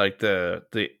like the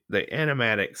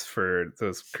animatics for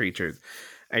those creatures.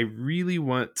 I really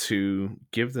want to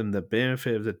give them the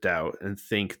benefit of the doubt and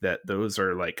think that those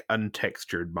are like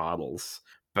untextured models.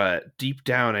 But deep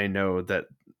down, I know that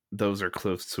those are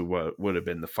close to what would have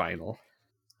been the final.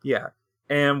 Yeah,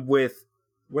 and with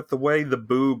the way the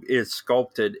boob is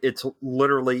sculpted, it's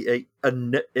literally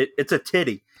it's a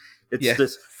titty.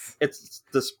 It's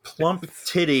this plump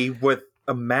titty with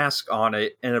a mask on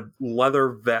it and a leather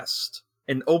vest,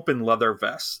 an open leather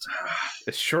vest.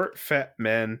 A short, fat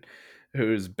man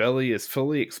whose belly is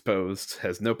fully exposed,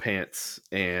 has no pants,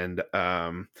 and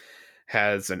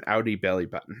has an Audi belly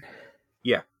button.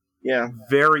 Yeah. Yeah.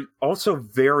 Also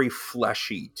very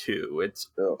fleshy too. It's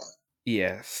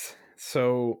yes.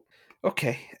 So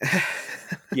okay.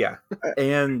 Yeah.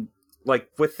 And like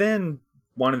within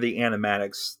one of the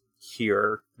animatics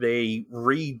here, they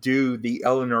redo the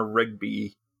Eleanor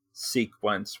Rigby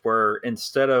sequence where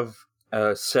instead of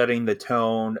setting the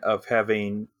tone of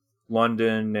having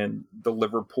London and the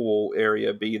Liverpool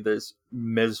area be this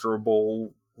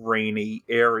miserable, rainy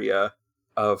area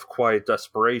of quiet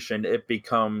desperation, it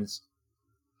becomes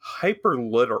hyper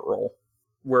literal,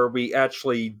 where we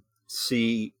actually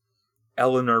see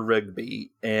Eleanor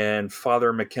Rigby and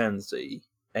Father Mackenzie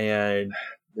and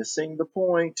missing the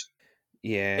point.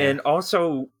 Yeah. And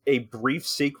also a brief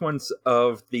sequence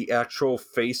of the actual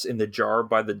face in the jar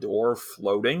by the door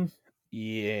floating.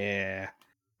 Yeah.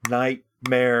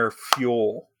 Nightmare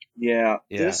fuel. Yeah.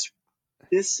 This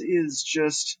is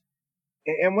just,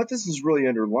 and what this is really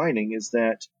underlining is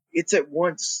that it's at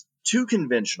once too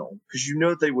conventional,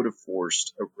 because they would have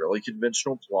forced a really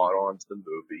conventional plot onto the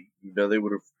movie. They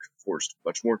would have forced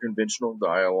much more conventional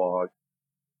dialogue.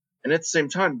 And at the same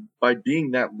time, by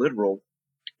being that literal,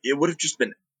 it would have just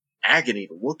been agony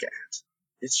to look at.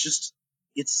 It's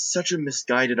such a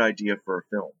misguided idea for a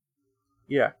film.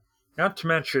 Yeah. Not to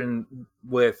mention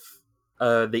with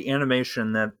the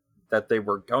animation that they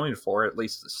were going for, at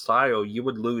least the style, you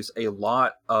would lose a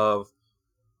lot of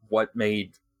what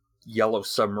made Yellow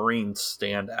Submarine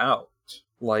stand out.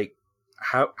 Like,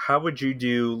 how would you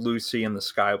do Lucy in the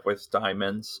Sky with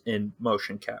Diamonds in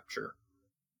motion capture?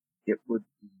 It would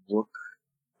look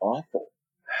awful.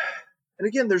 And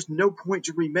again, there's no point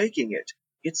to remaking it.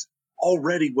 It's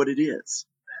already what it is.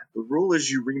 The rule is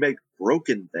you remake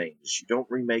broken things. You don't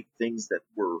remake things that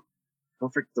were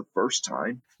perfect the first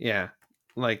time. Yeah.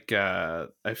 Like, I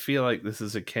feel like this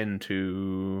is akin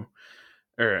to,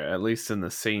 or at least in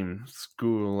the same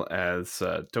school as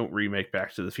don't remake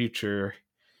Back to the Future.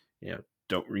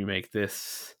 Don't remake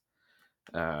this.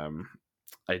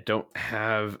 I don't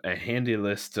have a handy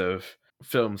list of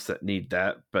films that need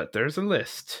that, but there's a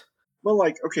list. Well,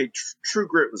 like, okay, True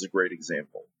Grit was a great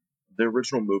example. The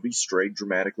original movie strayed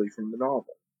dramatically from the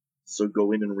novel. So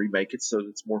go in and remake it so that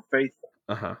it's more faithful.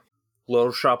 Uh-huh.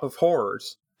 Little Shop of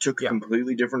Horrors. Took a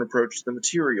completely different approach to the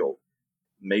material.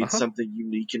 Made something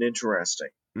unique and interesting.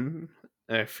 Mm-hmm.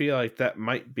 I feel like that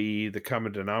might be the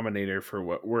common denominator for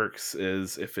what works,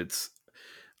 is if it's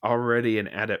already an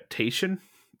adaptation,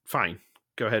 fine,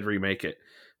 go ahead, remake it.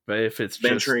 But if it's just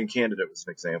Manchurian Candidate was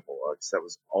an example, because that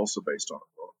was also based on a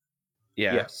book.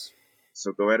 yeah, Yes.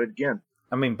 So go at it again.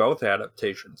 I mean, both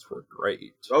adaptations were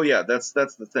great. Oh yeah, that's the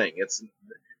thing.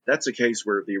 That's a case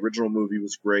where the original movie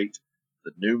was great,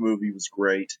 the new movie was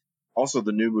great. Also,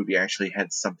 the new movie actually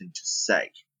had something to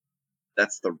say.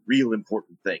 That's the real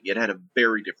important thing. It had a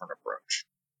very different approach.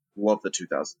 Love the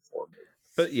 2004 movie.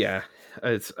 But yeah,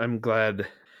 I'm glad.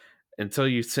 Until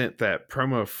you sent that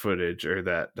promo footage or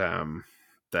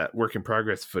that work in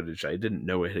progress footage, I didn't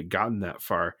know it had gotten that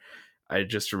far. I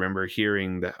just remember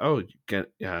hearing that,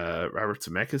 Robert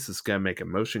Zemeckis is going to make a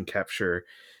motion capture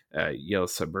Yellow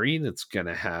Submarine. It's going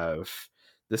to have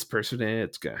this person in it.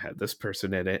 It's going to have this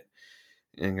person in it.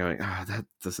 And going, that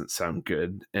doesn't sound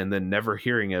good. And then never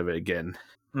hearing of it again.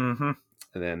 Mm-hmm.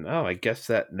 And then, I guess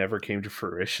that never came to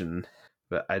fruition.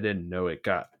 But I didn't know it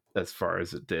got as far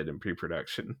as it did in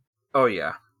pre-production. Oh,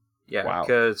 yeah. Yeah, wow.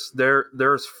 Because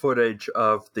there's footage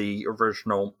of the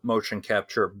original motion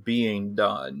capture being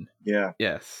done. Yeah.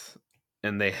 Yes.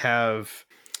 And they have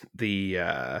the,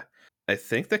 I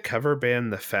think the cover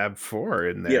band, the Fab Four,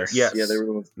 in there. Yes. Yeah, they were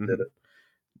the ones that did it.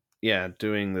 Yeah,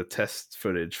 doing the test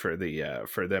footage for the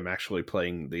for them actually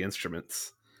playing the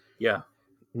instruments. Yeah.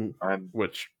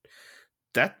 Which,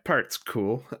 that part's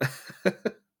cool.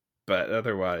 But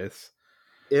otherwise,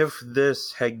 if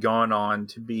this had gone on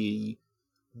to be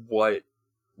what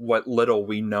little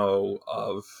we know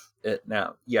of it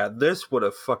now, this would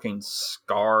have fucking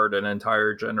scarred an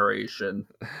entire generation.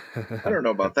 I don't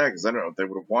know about that, because I don't know if they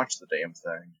would have watched the damn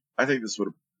thing. I think this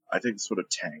would have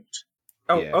tanked.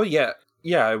 Oh yeah,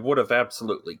 it would have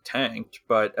absolutely tanked,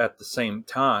 but at the same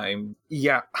time,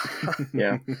 yeah.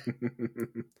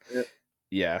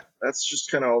 Yeah. That's just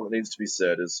kind of all that needs to be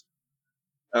said. Is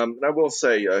and I will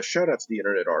say, shout out to the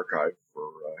Internet Archive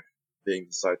for being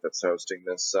the site that's hosting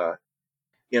this.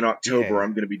 In October,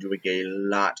 I'm going to be doing a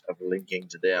lot of linking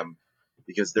to them,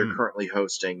 because they're currently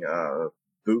hosting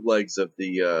bootlegs of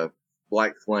the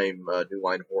Black Flame New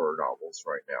Line horror novels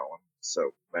right now.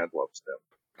 So, mad love to them.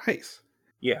 Nice.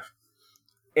 Yeah.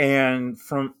 And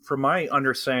from my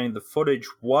understanding, the footage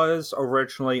was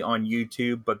originally on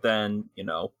YouTube, but then,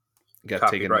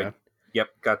 got taken down. Yep,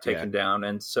 got taken down.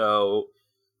 And so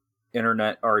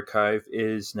Internet Archive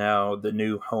is now the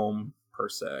new home, per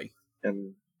se.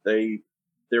 And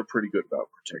they're pretty good about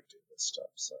protecting this stuff.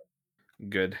 So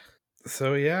good.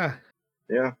 So yeah.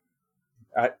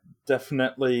 I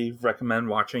definitely recommend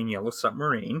watching Yellow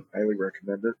Submarine. Highly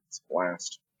recommend it. It's a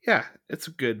blast. Yeah, it's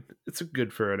good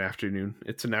for an afternoon.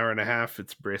 It's an hour and a half.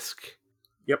 It's brisk.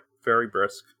 Yep, very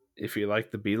brisk. If you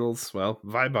like the Beatles, well,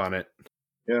 vibe on it.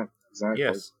 Yeah, exactly.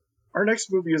 Yes. Our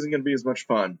next movie isn't going to be as much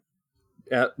fun.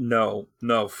 No,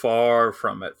 far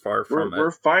from it. We're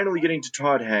finally getting to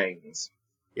Todd Haynes.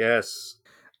 Yes.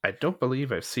 I don't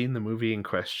believe I've seen the movie in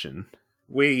question.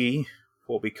 We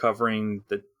will be covering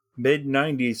the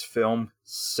mid-90s film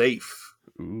Safe.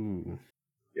 Ooh.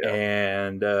 Yeah.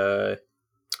 And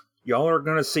y'all are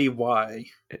going to see why.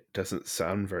 It doesn't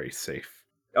sound very safe.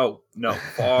 Oh, no.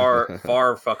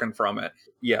 Far fucking from it.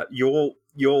 Yeah, you'll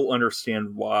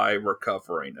understand why we're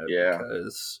covering it. Yeah.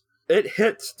 Because it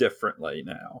hits differently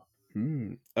now.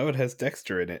 Oh, it has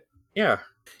Dexter in it. Yeah.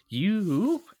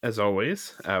 You, as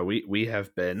always, we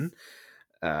have been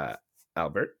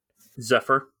Albert,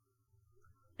 Zephyr,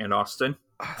 and Austin.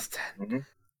 Mm-hmm.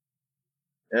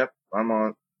 Yep, I'm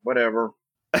on. Whatever.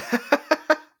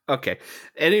 Okay.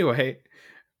 Anyway,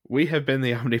 we have been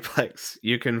the Omniplex.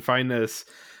 You can find us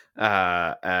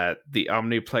at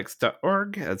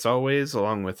theomniplex.org, as always,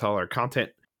 along with all our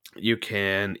content. You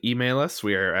can email us.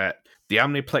 We are at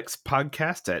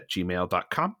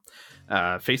theomniplexpodcast@gmail.com.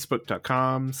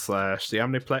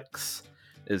 Facebook.com/theomniplex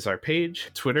is our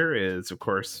page. Twitter is, of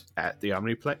course, at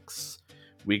theomniplex.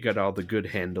 We got all the good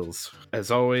handles. As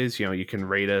always, you can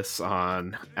rate us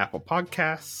on Apple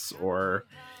Podcasts or,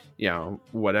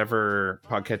 whatever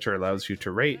podcatcher allows you to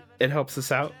rate. It helps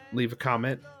us out. Leave a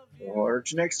comment. We'll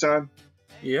urge you next time.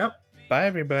 Yep. Bye,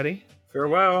 everybody.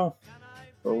 Farewell.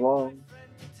 So long.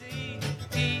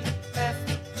 T-E-F-G-H-I-J,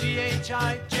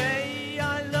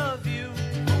 I love you.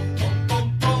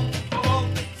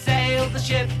 Sail the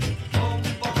ship